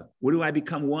hug? Where do I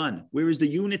become one? Where is the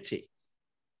unity?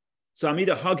 So I'm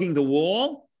either hugging the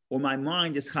wall or my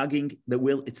mind is hugging the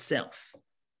will itself.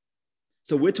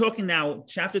 So we're talking now,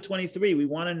 chapter 23, we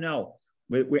want to know,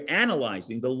 we're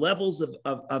analyzing the levels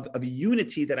of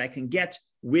unity that I can get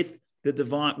with the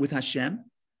divine, with Hashem,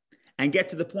 and get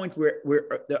to the point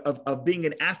of being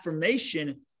an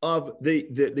affirmation of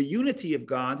the unity of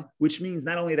God, which means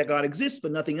not only that God exists,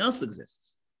 but nothing else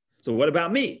exists. So what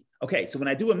about me? Okay, so when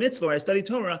I do a mitzvah, or I study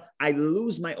Torah, I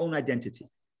lose my own identity.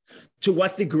 To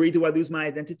what degree do I lose my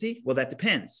identity? Well, that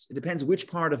depends. It depends which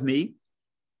part of me.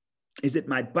 Is it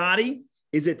my body?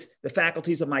 Is it the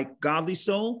faculties of my godly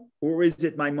soul? Or is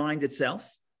it my mind itself?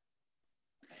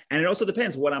 And it also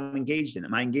depends what I'm engaged in.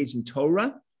 Am I engaged in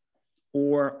Torah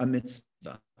or a mitzvah?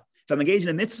 If I'm engaged in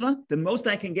a mitzvah, the most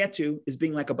I can get to is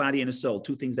being like a body and a soul,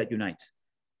 two things that unite.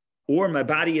 Or my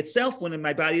body itself, when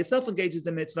my body itself engages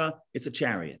the mitzvah, it's a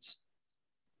chariot.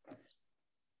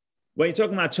 When you're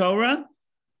talking about Torah,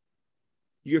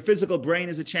 your physical brain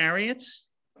is a chariot,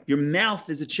 your mouth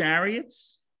is a chariot,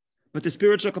 but the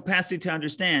spiritual capacity to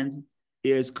understand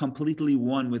is completely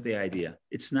one with the idea.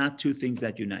 It's not two things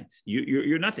that unite.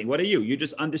 You're nothing. What are you? You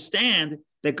just understand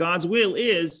that God's will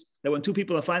is that when two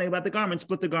people are fighting about the garment,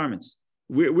 split the garments.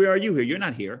 Where are you here? You're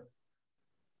not here,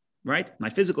 right?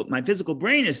 My physical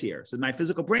brain is here. So my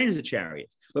physical brain is a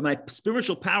chariot, but my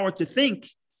spiritual power to think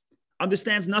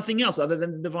understands nothing else other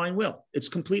than the divine will. It's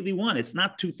completely one. It's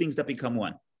not two things that become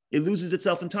one. It loses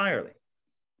itself entirely.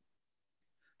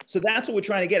 So that's what we're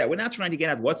trying to get at. We're not trying to get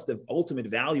at what's the ultimate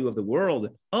value of the world.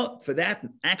 Oh, for that,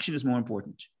 action is more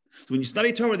important. So when you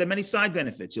study Torah, there are many side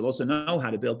benefits. You'll also know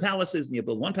how to build palaces, and you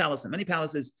build one palace and many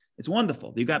palaces. It's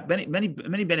wonderful. You've got many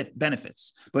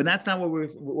benefits, but that's not what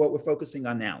we're focusing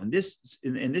on now. In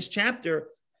this chapter,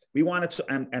 we wanted to,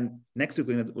 and next week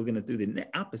we're going to do the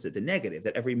opposite, the negative,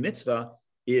 that every mitzvah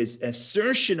is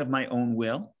assertion of my own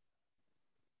will,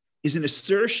 is an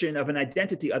assertion of an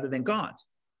identity other than God.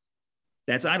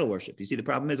 That's idol worship. You see, the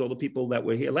problem is all the people that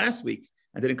were here last week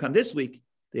and didn't come this week,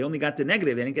 they only got the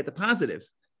negative, they didn't get the positive.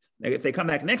 If they come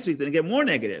back next week, then they get more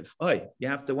negative. Oh, you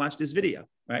have to watch this video,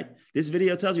 right? This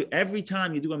video tells you every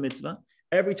time you do a mitzvah,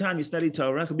 every time you study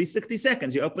Torah, it could be 60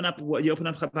 seconds. You open up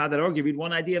Chabad.org, you read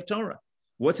one idea of Torah.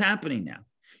 What's happening now?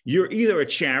 You're either a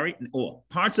chariot, or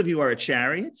parts of you are a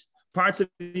chariot, parts of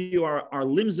you are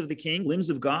limbs of the king, limbs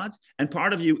of God, and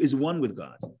part of you is one with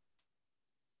God.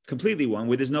 Completely one,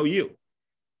 where there's no you.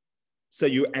 So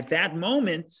you at that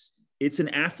moment, it's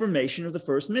an affirmation of the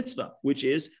first mitzvah, which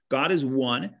is God is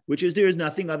one, which is there is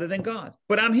nothing other than God.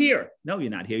 But I'm here. No,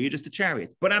 you're not here. You're just a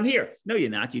chariot. But I'm here. No, you're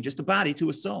not. You're just a body to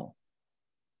a soul.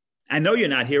 I know you're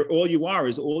not here. All you are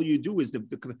is all you do is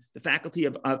the faculty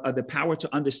of the power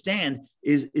to understand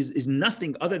is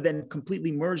nothing other than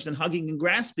completely merged and hugging and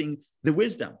grasping the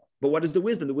wisdom. But what is the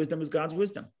wisdom? The wisdom is God's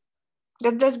wisdom.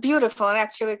 That's beautiful. It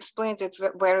actually explains it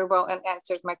very well and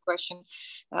answers my question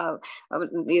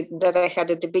that I had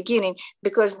at the beginning,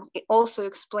 because it also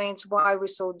explains why we're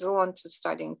so drawn to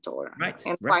studying Torah. Right.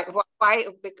 And right. why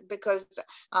because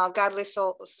godly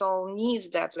soul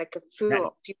needs that, like a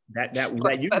fuel.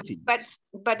 That unity.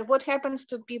 But what happens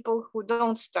to people who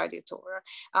don't study Torah?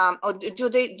 Or do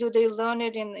they learn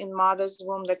it in mother's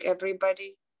womb like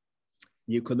everybody?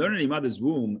 You could learn in your mother's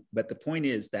womb, but the point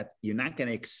is that you're not going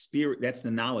to experience, that's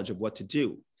the knowledge of what to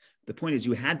do. The point is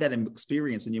you had that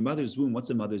experience in your mother's womb. What's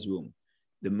a mother's womb?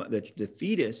 The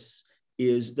fetus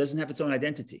doesn't have its own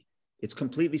identity. It's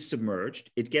completely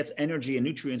submerged. It gets energy and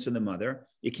nutrients from the mother.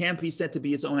 It can't be said to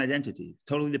be its own identity. It's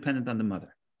totally dependent on the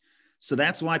mother. So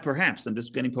that's why perhaps, I'm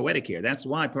just getting poetic here, that's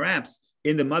why perhaps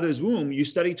in the mother's womb, you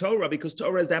study Torah, because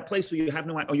Torah is that place where you have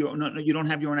you don't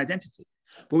have your own identity.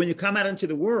 But when you come out into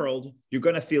the world, you're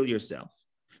going to feel yourself.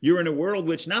 You're in a world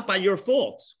which, not by your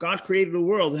fault, God created a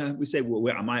world. We say,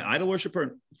 well, am I an idol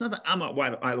worshiper? It's not that I'm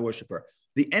an idol worshiper.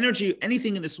 The energy,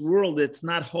 anything in this world that's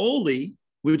not holy,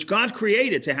 which God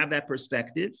created to have that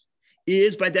perspective,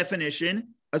 is by definition,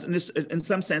 in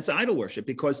some sense, idol worship,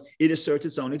 because it asserts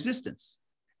its own existence.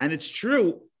 And it's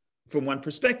true from one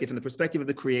perspective. From the perspective of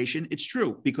the creation, it's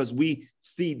true, because we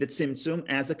see the tzimtzum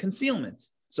as a concealment.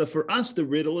 So for us, the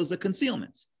riddle is a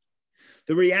concealment.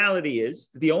 The reality is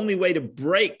the only way to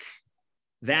break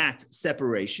that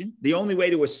separation, the only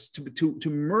way to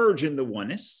merge in the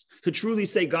oneness, to truly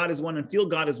say God is one and feel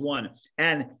God is one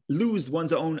and lose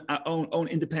one's own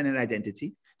independent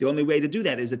identity, the only way to do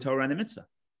that is the Torah and the mitzvah.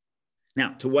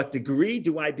 Now, to what degree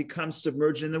do I become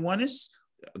submerged in the oneness?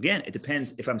 Again, it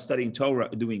depends if I'm studying Torah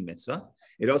or doing mitzvah.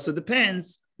 It also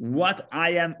depends what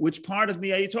I am, which part of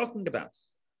me are you talking about?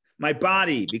 My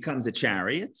body becomes a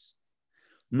chariot.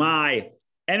 My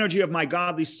energy of my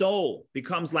godly soul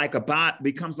becomes like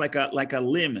a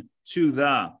limb to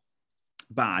the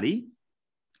body.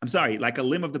 I'm sorry, like a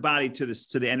limb of the body to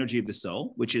the energy of the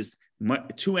soul, which is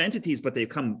two entities, but they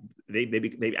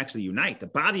actually unite. The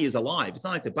body is alive. It's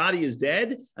not like the body is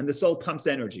dead and the soul pumps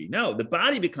energy. No, the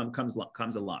body comes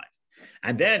alive.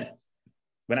 And then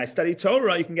when I study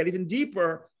Torah, you can get even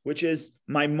deeper, which is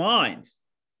my mind,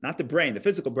 not the brain. The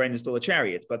physical brain is still a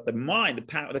chariot, but the mind, the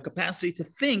power, the capacity to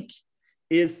think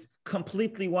is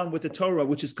completely one with the Torah,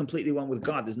 which is completely one with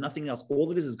God. There's nothing else.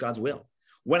 All it is God's will.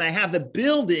 When I have the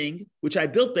building, which I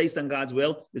built based on God's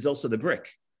will, there's also the brick,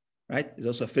 right? There's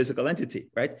also a physical entity,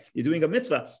 right? You're doing a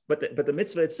mitzvah, but the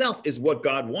mitzvah itself is what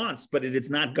God wants, but it's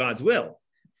not God's will.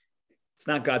 It's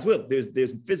not God's will.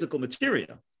 There's physical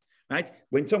material, right?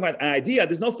 When you're talking about an idea,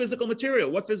 there's no physical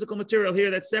material. What physical material here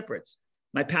that's separate?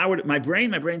 My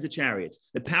brain's a chariot.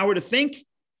 The power to think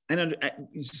and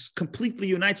completely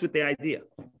unites with the idea.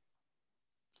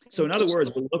 So in other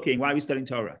words, we're looking, why are we studying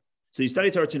Torah? So you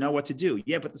study Torah to know what to do.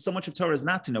 Yeah, but so much of Torah is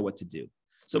not to know what to do.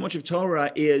 So much of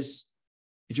Torah is,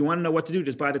 if you want to know what to do,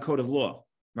 just buy the code of law,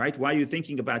 right? Why are you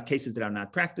thinking about cases that are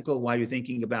not practical? Why are you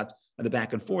thinking about the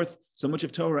back and forth? So much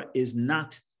of Torah is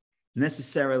not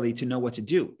necessarily to know what to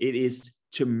do. It is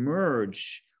to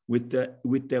merge with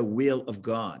the will of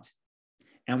God.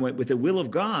 And with the will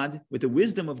of God, with the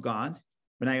wisdom of God,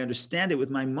 when I understand it with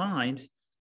my mind,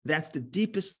 that's the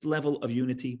deepest level of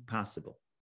unity possible.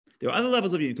 There are other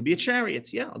levels of unity. It could be a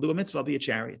chariot. Yeah, I'll do a mitzvah, I'll be a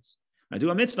chariot. When I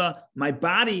do a mitzvah, my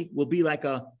body will be like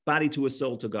a body to a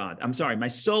soul to God. I'm sorry, my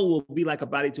soul will be like a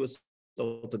body to a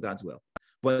soul to God's will.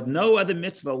 But no other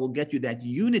mitzvah will get you that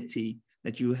unity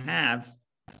that you have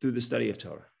through the study of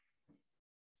Torah.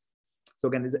 So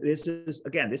again,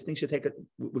 this thing should take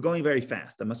we're going very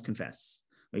fast, I must confess.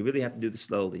 We really have to do this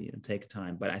slowly and take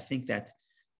time. But I think that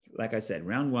like I said,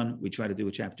 round one, we try to do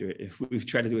a chapter. If we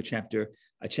try to do a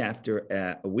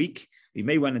chapter a week, we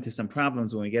may run into some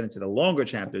problems when we get into the longer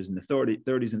chapters in the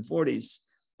 30s and 40s,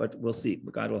 but we'll see.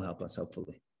 God will help us,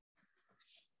 hopefully.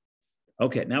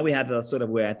 Okay, now we have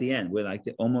we're at the end. We're like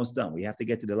almost done. We have to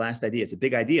get to the last idea. It's a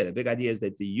big idea. The big idea is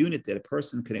that the unit that a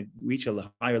person can reach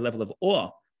a higher level of awe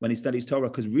when he studies Torah,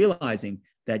 because realizing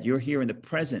that you're here in the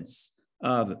presence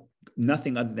of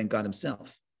nothing other than God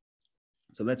himself.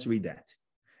 So let's read that.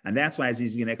 And that's why, as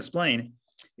he's going to explain,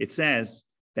 it says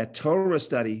that Torah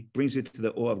study brings you to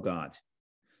the awe of God.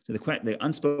 So the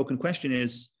unspoken question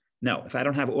is, no, if I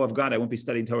don't have awe of God, I won't be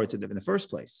studying Torah in the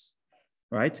first place,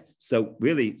 right? So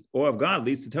really, awe of God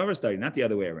leads to Torah study, not the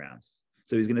other way around.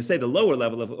 So he's going to say the lower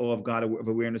level of awe of God, of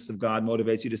awareness of God,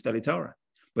 motivates you to study Torah.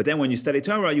 But then when you study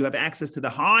Torah, you have access to the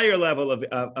higher level of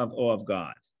awe of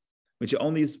God, which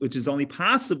is only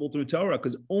possible through Torah,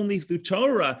 because only through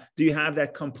Torah do you have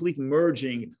that complete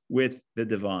merging with the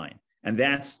divine, and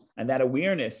that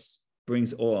awareness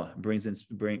brings awe, brings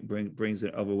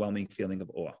an overwhelming feeling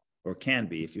of awe, or can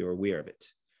be if you're aware of it.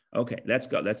 Okay, let's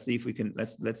go. Let's see if we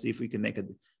can make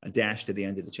a dash to the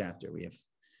end of the chapter. We have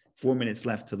 4 minutes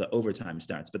left till the overtime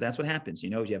starts, but that's what happens.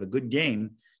 If you have a good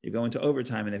game, you go into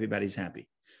overtime and everybody's happy.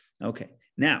 Okay,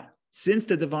 now, since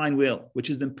the divine will, which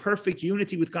is in perfect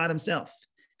unity with God himself,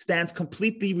 stands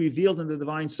completely revealed in the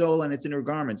divine soul and its inner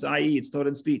garments, i.e. its thought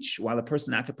and speech, while a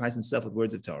person occupies himself with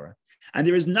words of Torah, and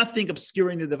there is nothing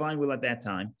obscuring the divine will at that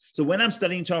time. So when I'm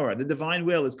studying Torah, the divine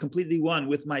will is completely one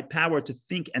with my power to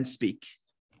think and speak.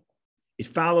 It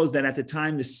follows that at the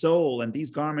time the soul and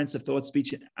these garments of thoughts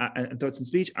and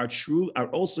speech are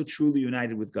also truly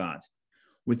united with God,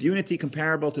 with unity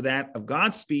comparable to that of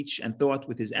God's speech and thought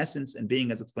with his essence and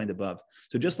being, as explained above.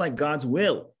 So just like God's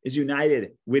will is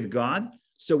united with God,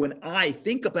 so when I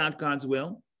think about God's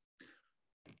will,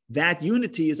 that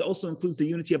unity also includes the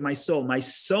unity of my soul. My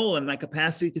soul and my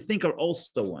capacity to think are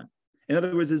also one. In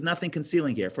other words, there's nothing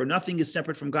concealing here, for nothing is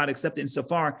separate from God except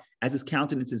insofar as his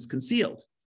countenance is concealed.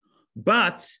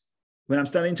 But when I'm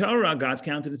studying Torah, God's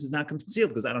countenance is not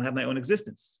concealed because I don't have my own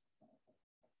existence.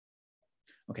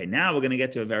 Okay, now we're going to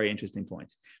get to a very interesting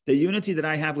point. The unity that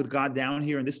I have with God down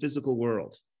here in this physical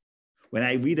world, when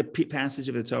I read a passage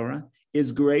of the Torah,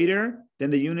 is greater than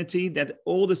the unity that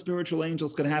all the spiritual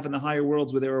angels could have in the higher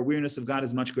worlds, where their awareness of God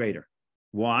is much greater.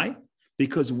 Why?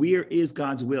 Because where is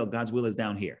God's will? God's will is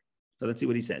down here. So let's see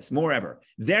what he says. Moreover,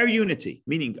 their unity,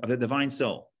 meaning of the divine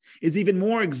soul, is even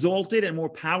more exalted and more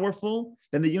powerful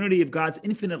than the unity of God's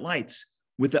infinite light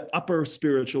with the upper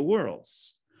spiritual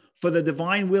worlds. For the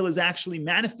divine will is actually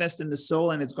manifest in the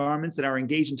soul and its garments that are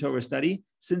engaged in Torah study,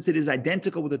 since it is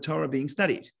identical with the Torah being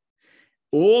studied.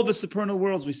 All the supernal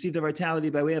worlds receive their vitality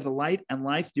by way of the light and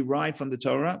life derived from the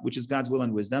Torah, which is God's will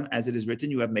and wisdom. As it is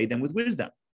written, you have made them with wisdom.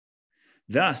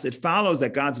 Thus, it follows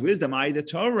that God's wisdom, i.e. the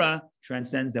Torah,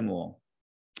 transcends them all.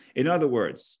 In other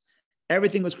words,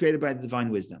 everything was created by the divine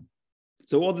wisdom.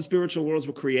 So all the spiritual worlds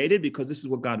were created because this is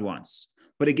what God wants.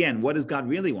 But again, what does God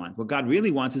really want? What God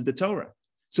really wants is the Torah.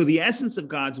 So the essence of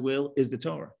God's will is the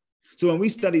Torah. So when we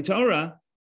study Torah,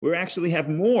 we actually have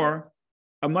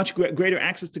a much greater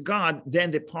access to God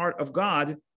than the part of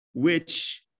God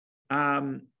which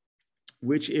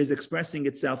is expressing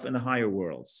itself in the higher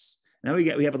worlds. Now we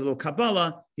have a little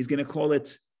Kabbalah. He's going to call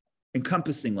it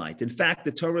encompassing light. In fact,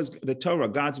 the Torah,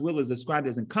 God's will, is described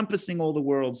as encompassing all the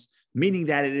worlds, meaning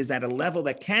that it is at a level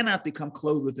that cannot become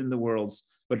clothed within the worlds,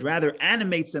 but rather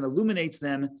animates and illuminates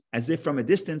them as if from a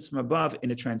distance from above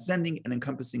in a transcending and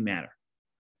encompassing manner.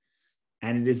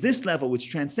 And it is this level which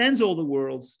transcends all the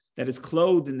worlds that is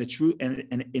clothed in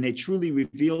in a truly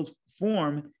revealed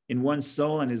form in one's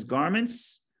soul and his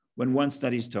garments when one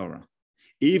studies Torah,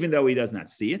 even though he does not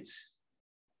see it.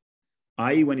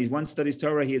 I.e., when one studies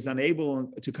Torah, he is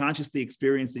unable to consciously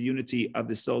experience the unity of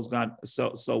the soul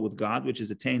with God, which is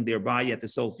attained thereby, yet the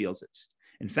soul feels it.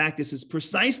 In fact, this is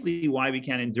precisely why we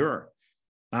can endure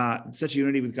such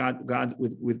unity with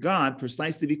God,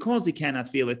 precisely because he cannot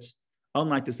feel it,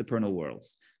 unlike the supernal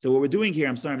worlds. So what we're doing here,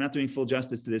 I'm sorry, I'm not doing full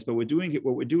justice to this, but what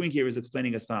we're doing here is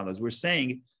explaining as follows. We're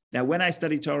saying that when I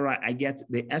study Torah, I get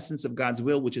the essence of God's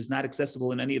will, which is not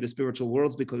accessible in any of the spiritual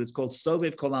worlds because it's called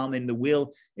Sovev Kol Almin. The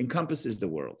will encompasses the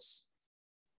worlds.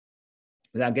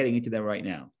 Without getting into that right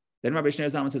now. Then Rabbi Shneur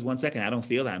Zalman says, 1 second, I don't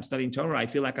feel that. I'm studying Torah. I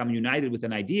feel like I'm united with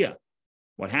an idea.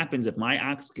 What happens if my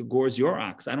ox gores your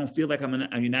ox? I don't feel like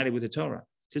I'm united with the Torah.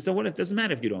 He says, so what if it doesn't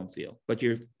matter if you don't feel, but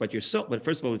your soul, but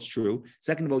first of all, it's true.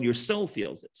 Second of all, your soul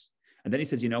feels it. And then he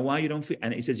says, you know why you don't feel,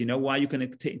 and he says, you know why you can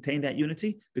attain that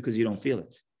unity? Because you don't feel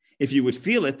it. If you would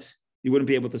feel it, you wouldn't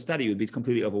be able to study. You would be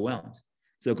completely overwhelmed.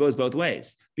 So it goes both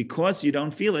ways. Because you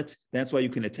don't feel it, that's why you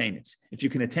can attain it. If you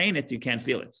can attain it, you can't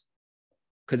feel it.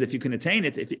 Because if you can attain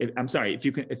it, if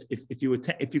you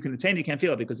can attain it, you can't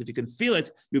feel it. Because if you can feel it,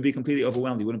 you'll be completely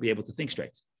overwhelmed. You wouldn't be able to think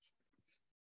straight.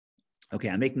 Okay,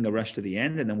 I'm making a rush to the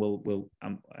end, and then we'll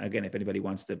again, if anybody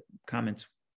wants to comment,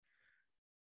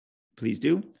 please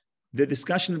do. The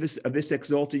discussion of this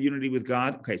exalted unity with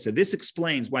God. Okay, so this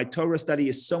explains why Torah study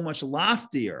is so much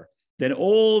loftier than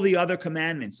all the other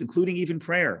commandments, including even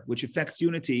prayer, which affects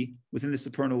unity within the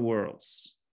supernal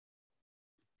worlds.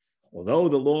 Although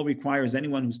the law requires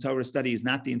anyone whose Torah study is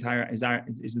not his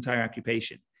entire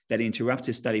occupation, that he interrupt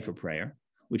his study for prayer,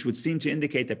 which would seem to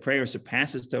indicate that prayer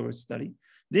surpasses Torah study,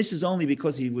 this is only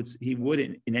because he would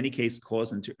in any case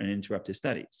cause and interrupt his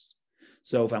studies.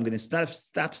 So if I'm going to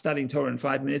stop studying Torah in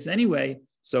 5 minutes anyway,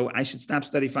 so I should stop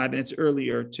studying 5 minutes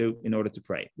earlier in order to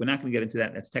pray. We're not going to get into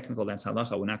that. That's technical. That's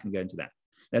halacha. We're not going to get into that.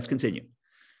 Let's continue.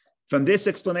 From this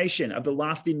explanation of the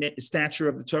lofty stature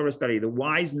of the Torah study, the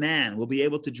wise man will be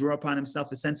able to draw upon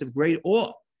himself a sense of great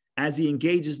awe as he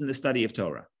engages in the study of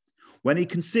Torah. When he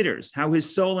considers how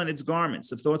his soul and its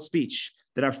garments of thought, speech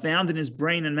that are found in his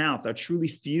brain and mouth are truly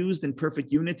fused in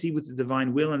perfect unity with the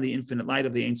divine will and the infinite light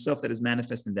of the Ein Sof that is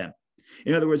manifest in them.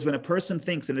 In other words, when a person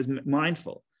thinks and is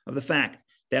mindful of the fact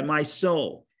that my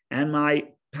soul and my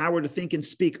power to think and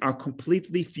speak are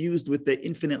completely fused with the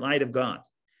infinite light of God,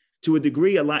 to a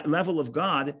degree, a level of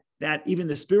God that even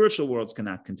the spiritual worlds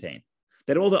cannot contain,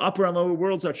 that all the upper and lower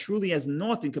worlds are truly as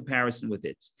naught in comparison with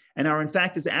it, and are in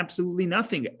fact as absolutely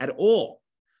nothing at all.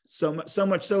 So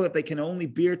much so that they can only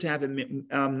bear to have a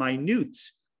minute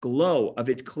glow of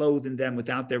it clothed in them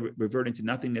without their reverting to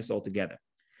nothingness altogether.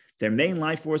 Their main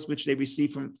life force, which they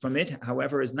receive from it,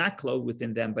 however, is not clothed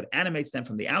within them, but animates them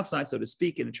from the outside, so to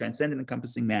speak, in a transcendent,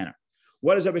 encompassing manner.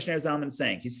 What is Rabbi Shneur Zalman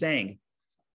saying? He's saying,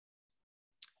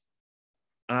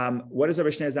 what is Rabbi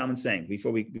Shneur Zalman saying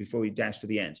before we dash to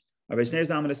the end? Rabbi Shneur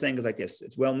Zalman is saying is like this.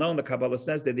 It's well known, the Kabbalah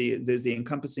says that there's the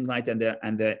encompassing light and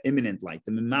the imminent light,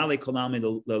 the Mimale Kolami,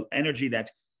 the energy that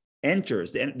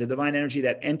enters, the divine energy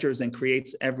that enters and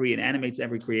creates and animates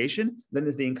every creation. Then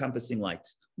there's the encompassing light.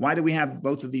 Why do we have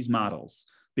both of these models?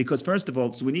 Because first of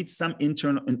all, so we need some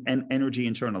internal energy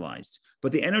internalized,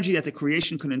 but the energy that the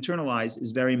creation can internalize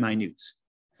is very minute.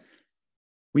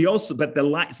 But the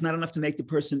light, it's not enough to give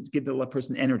the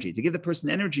person energy. To give the person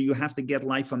energy, you have to get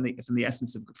light from the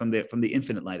essence from the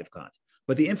infinite light of God.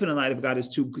 But the infinite light of God is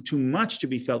too much to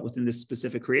be felt within this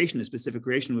specific creation. The specific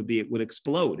creation would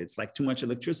explode. It's like too much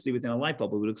electricity within a light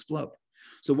bulb. It would explode.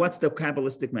 So what's the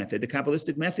Kabbalistic method? The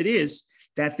Kabbalistic method is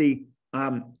that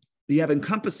you have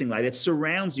encompassing light. It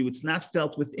surrounds you. It's not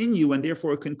felt within you, and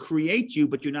therefore it can create you,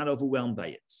 but you're not overwhelmed by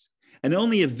it. And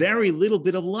only a very little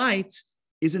bit of light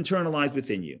is internalized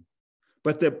within you.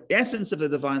 But the essence of the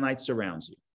divine light surrounds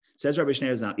you. Says Rabbi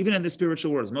Shneur Zalman, even in the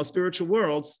spiritual worlds, most spiritual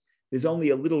worlds, there's only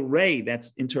a little ray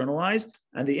that's internalized,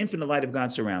 and the infinite light of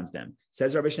God surrounds them.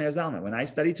 Says Rabbi Shneur Zalman, when I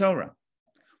study Torah,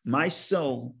 my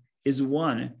soul is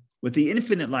one with the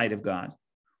infinite light of God,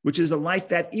 which is a light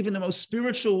that even the most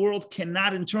spiritual world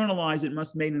cannot internalize. It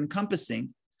must make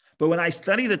encompassing. But when I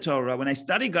study the Torah, when I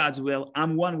study God's will,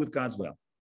 I'm one with God's will.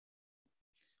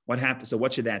 What happens? So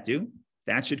what should that do?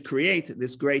 That should create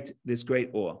this great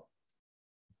awe.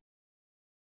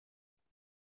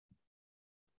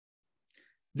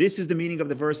 This is the meaning of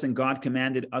the verse, and God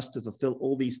commanded us to fulfill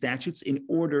all these statutes in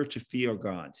order to fear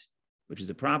God, which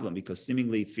is a problem because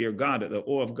seemingly fear God, or the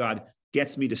awe of God,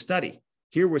 gets me to study.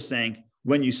 Here we're saying,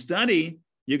 when you study,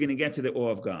 you're going to get to the awe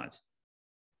of God.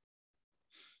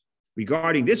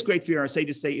 Regarding this great fear, our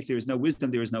sages say, if there is no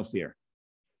wisdom, there is no fear.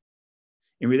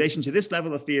 In relation to this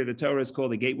level of fear, the Torah is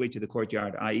called the gateway to the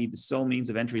courtyard, i.e. the sole means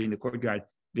of entering the courtyard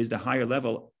is the higher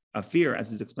level of fear,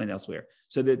 as is explained elsewhere.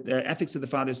 So the ethics of the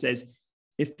Father says,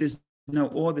 if there's no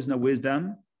awe, there's no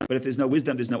wisdom, but if there's no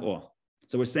wisdom, there's no awe.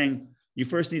 So we're saying you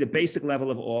first need a basic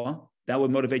level of awe that would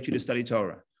motivate you to study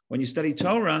Torah. When you study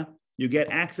Torah, you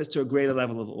get access to a greater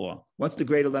level of awe. What's the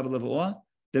greater level of awe?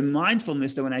 The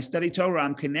mindfulness that when I study Torah,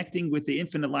 I'm connecting with the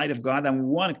infinite light of God. I'm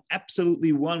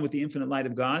absolutely one with the infinite light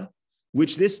of God,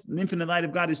 which this infinite light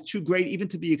of God is too great even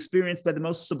to be experienced by the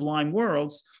most sublime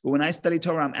worlds. But when I study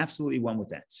Torah, I'm absolutely one with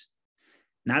that.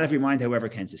 Not every mind, however,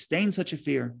 can sustain such a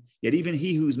fear. Yet even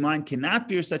he whose mind cannot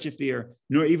bear such a fear,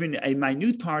 nor even a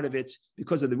minute part of it,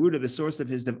 because of the root of the source of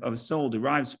his soul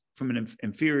derives from an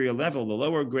inferior level, the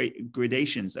lower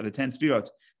gradations of the 10 Sfirot,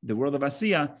 the world of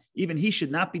Asiya, even he should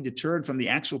not be deterred from the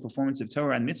actual performance of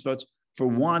Torah and mitzvot for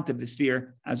want of this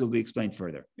fear, as will be explained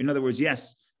further. In other words,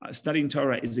 yes, studying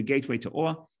Torah is a gateway to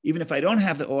awe. Even if I don't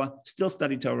have the awe, still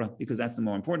study Torah, because that's the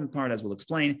more important part, as we'll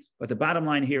explain. But the bottom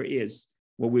line here is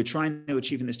what we're trying to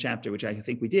achieve in this chapter, which I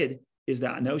think we did, is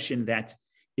the notion that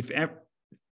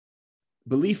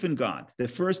belief in God, the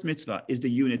first mitzvah is the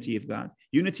unity of God.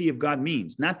 Unity of God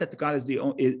means not that God is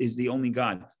the only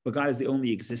God, but God is the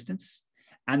only existence.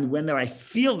 And when I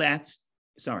feel that,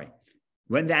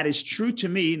 when that is true to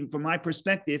me, from my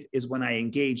perspective, is when I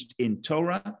engaged in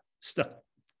Torah,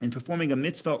 in performing a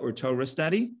mitzvah or Torah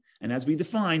study, and as we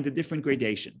define the different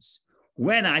gradations.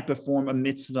 When I perform a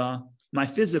mitzvah, my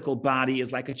physical body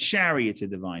is like a chariot to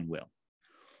divine will.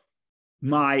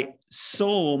 My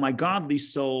soul, my godly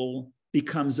soul,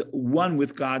 becomes one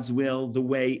with God's will the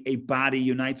way a body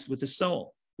unites with a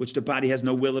soul, which the body has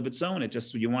no will of its own. It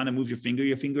just, you want to move your finger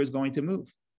is going to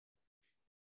move.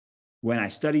 When I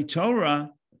study Torah,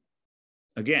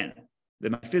 again,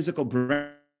 my physical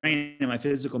brain and my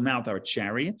physical mouth are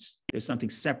chariots. There's something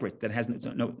separate that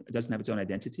doesn't have its own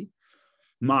identity.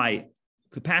 My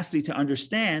capacity to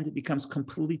understand becomes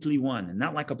completely one, and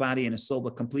not like a body and a soul,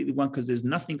 but completely one, because there's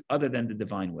nothing other than the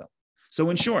divine will. So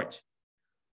in short,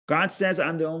 God says,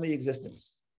 I'm the only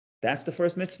existence. That's the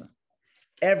first mitzvah.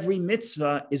 Every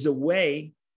mitzvah is a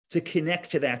way to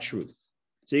connect to that truth.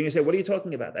 So you're going to say, what are you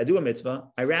talking about? I do a mitzvah,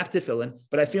 I wrap tefillin,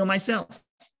 but I feel myself.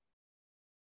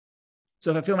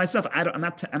 So if I feel myself, I'm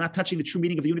not touching the true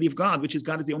meaning of the unity of God, which is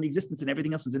God is the only existence and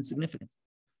everything else is insignificant.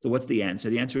 So what's the answer?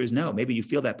 The answer is no. Maybe you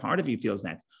feel that, part of you feels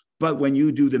that. But when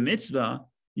you do the mitzvah,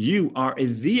 you are a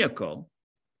vehicle.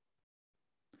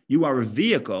 You are a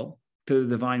vehicle to the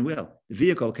divine will. The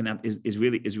vehicle is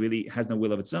really has no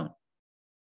will of its own.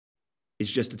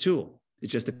 It's just a tool.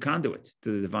 It's just a conduit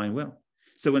to the divine will.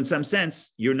 So in some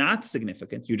sense, you're not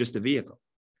significant. You're just a vehicle.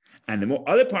 And the more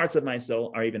other parts of my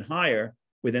soul are even higher,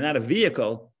 where they're not a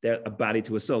vehicle, they're a body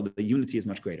to a soul. The unity is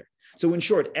much greater. So in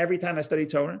short, every time I study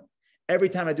Torah, every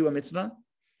time I do a mitzvah,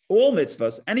 all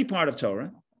mitzvahs, any part of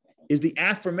Torah, is the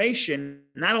affirmation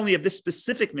not only of this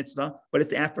specific mitzvah, but it's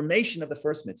the affirmation of the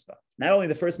first mitzvah. Not only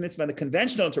the first mitzvah and the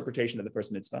conventional interpretation of the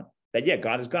first mitzvah, that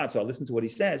God is God, so I'll listen to what he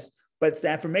says, but it's the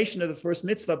affirmation of the first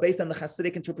mitzvah based on the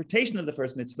Hasidic interpretation of the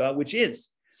first mitzvah, which is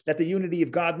that the unity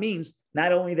of God means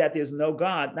not only that there's no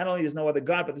God, not only there's no other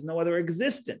God, but there's no other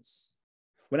existence.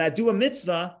 When I do a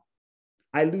mitzvah,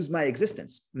 I lose my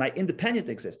existence, my independent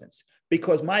existence,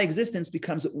 because my existence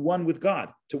becomes one with God.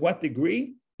 To what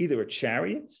degree? Either a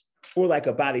chariot, or like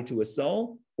a body to a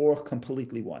soul, or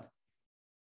completely one.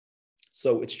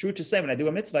 So it's true to say when I do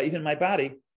a mitzvah, even my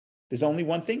body, there's only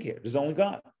one thing here. There's only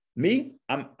God. Me,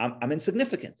 I'm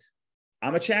insignificant.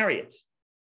 I'm a chariot.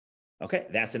 Okay,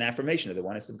 that's an affirmation of the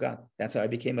oneness of God. That's how I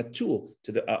became a tool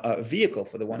to a vehicle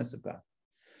for the oneness of God.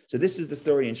 So this is the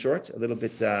story in short. A little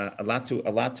bit, a lot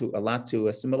to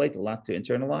assimilate, a lot to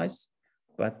internalize.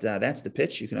 But that's the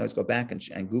pitch. You can always go back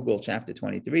and Google chapter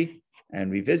 23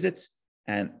 and revisit.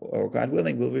 Or God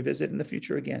willing, we'll revisit in the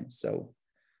future again. So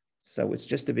it's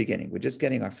just the beginning. We're just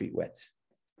getting our feet wet.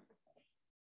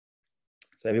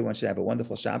 So everyone should have a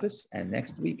wonderful Shabbos. And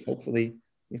next week, hopefully,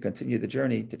 we continue the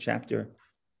journey to chapter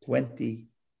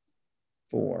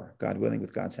 24, God willing,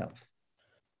 with God's help.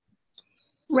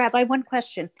 Rabbi, one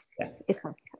question. Yeah.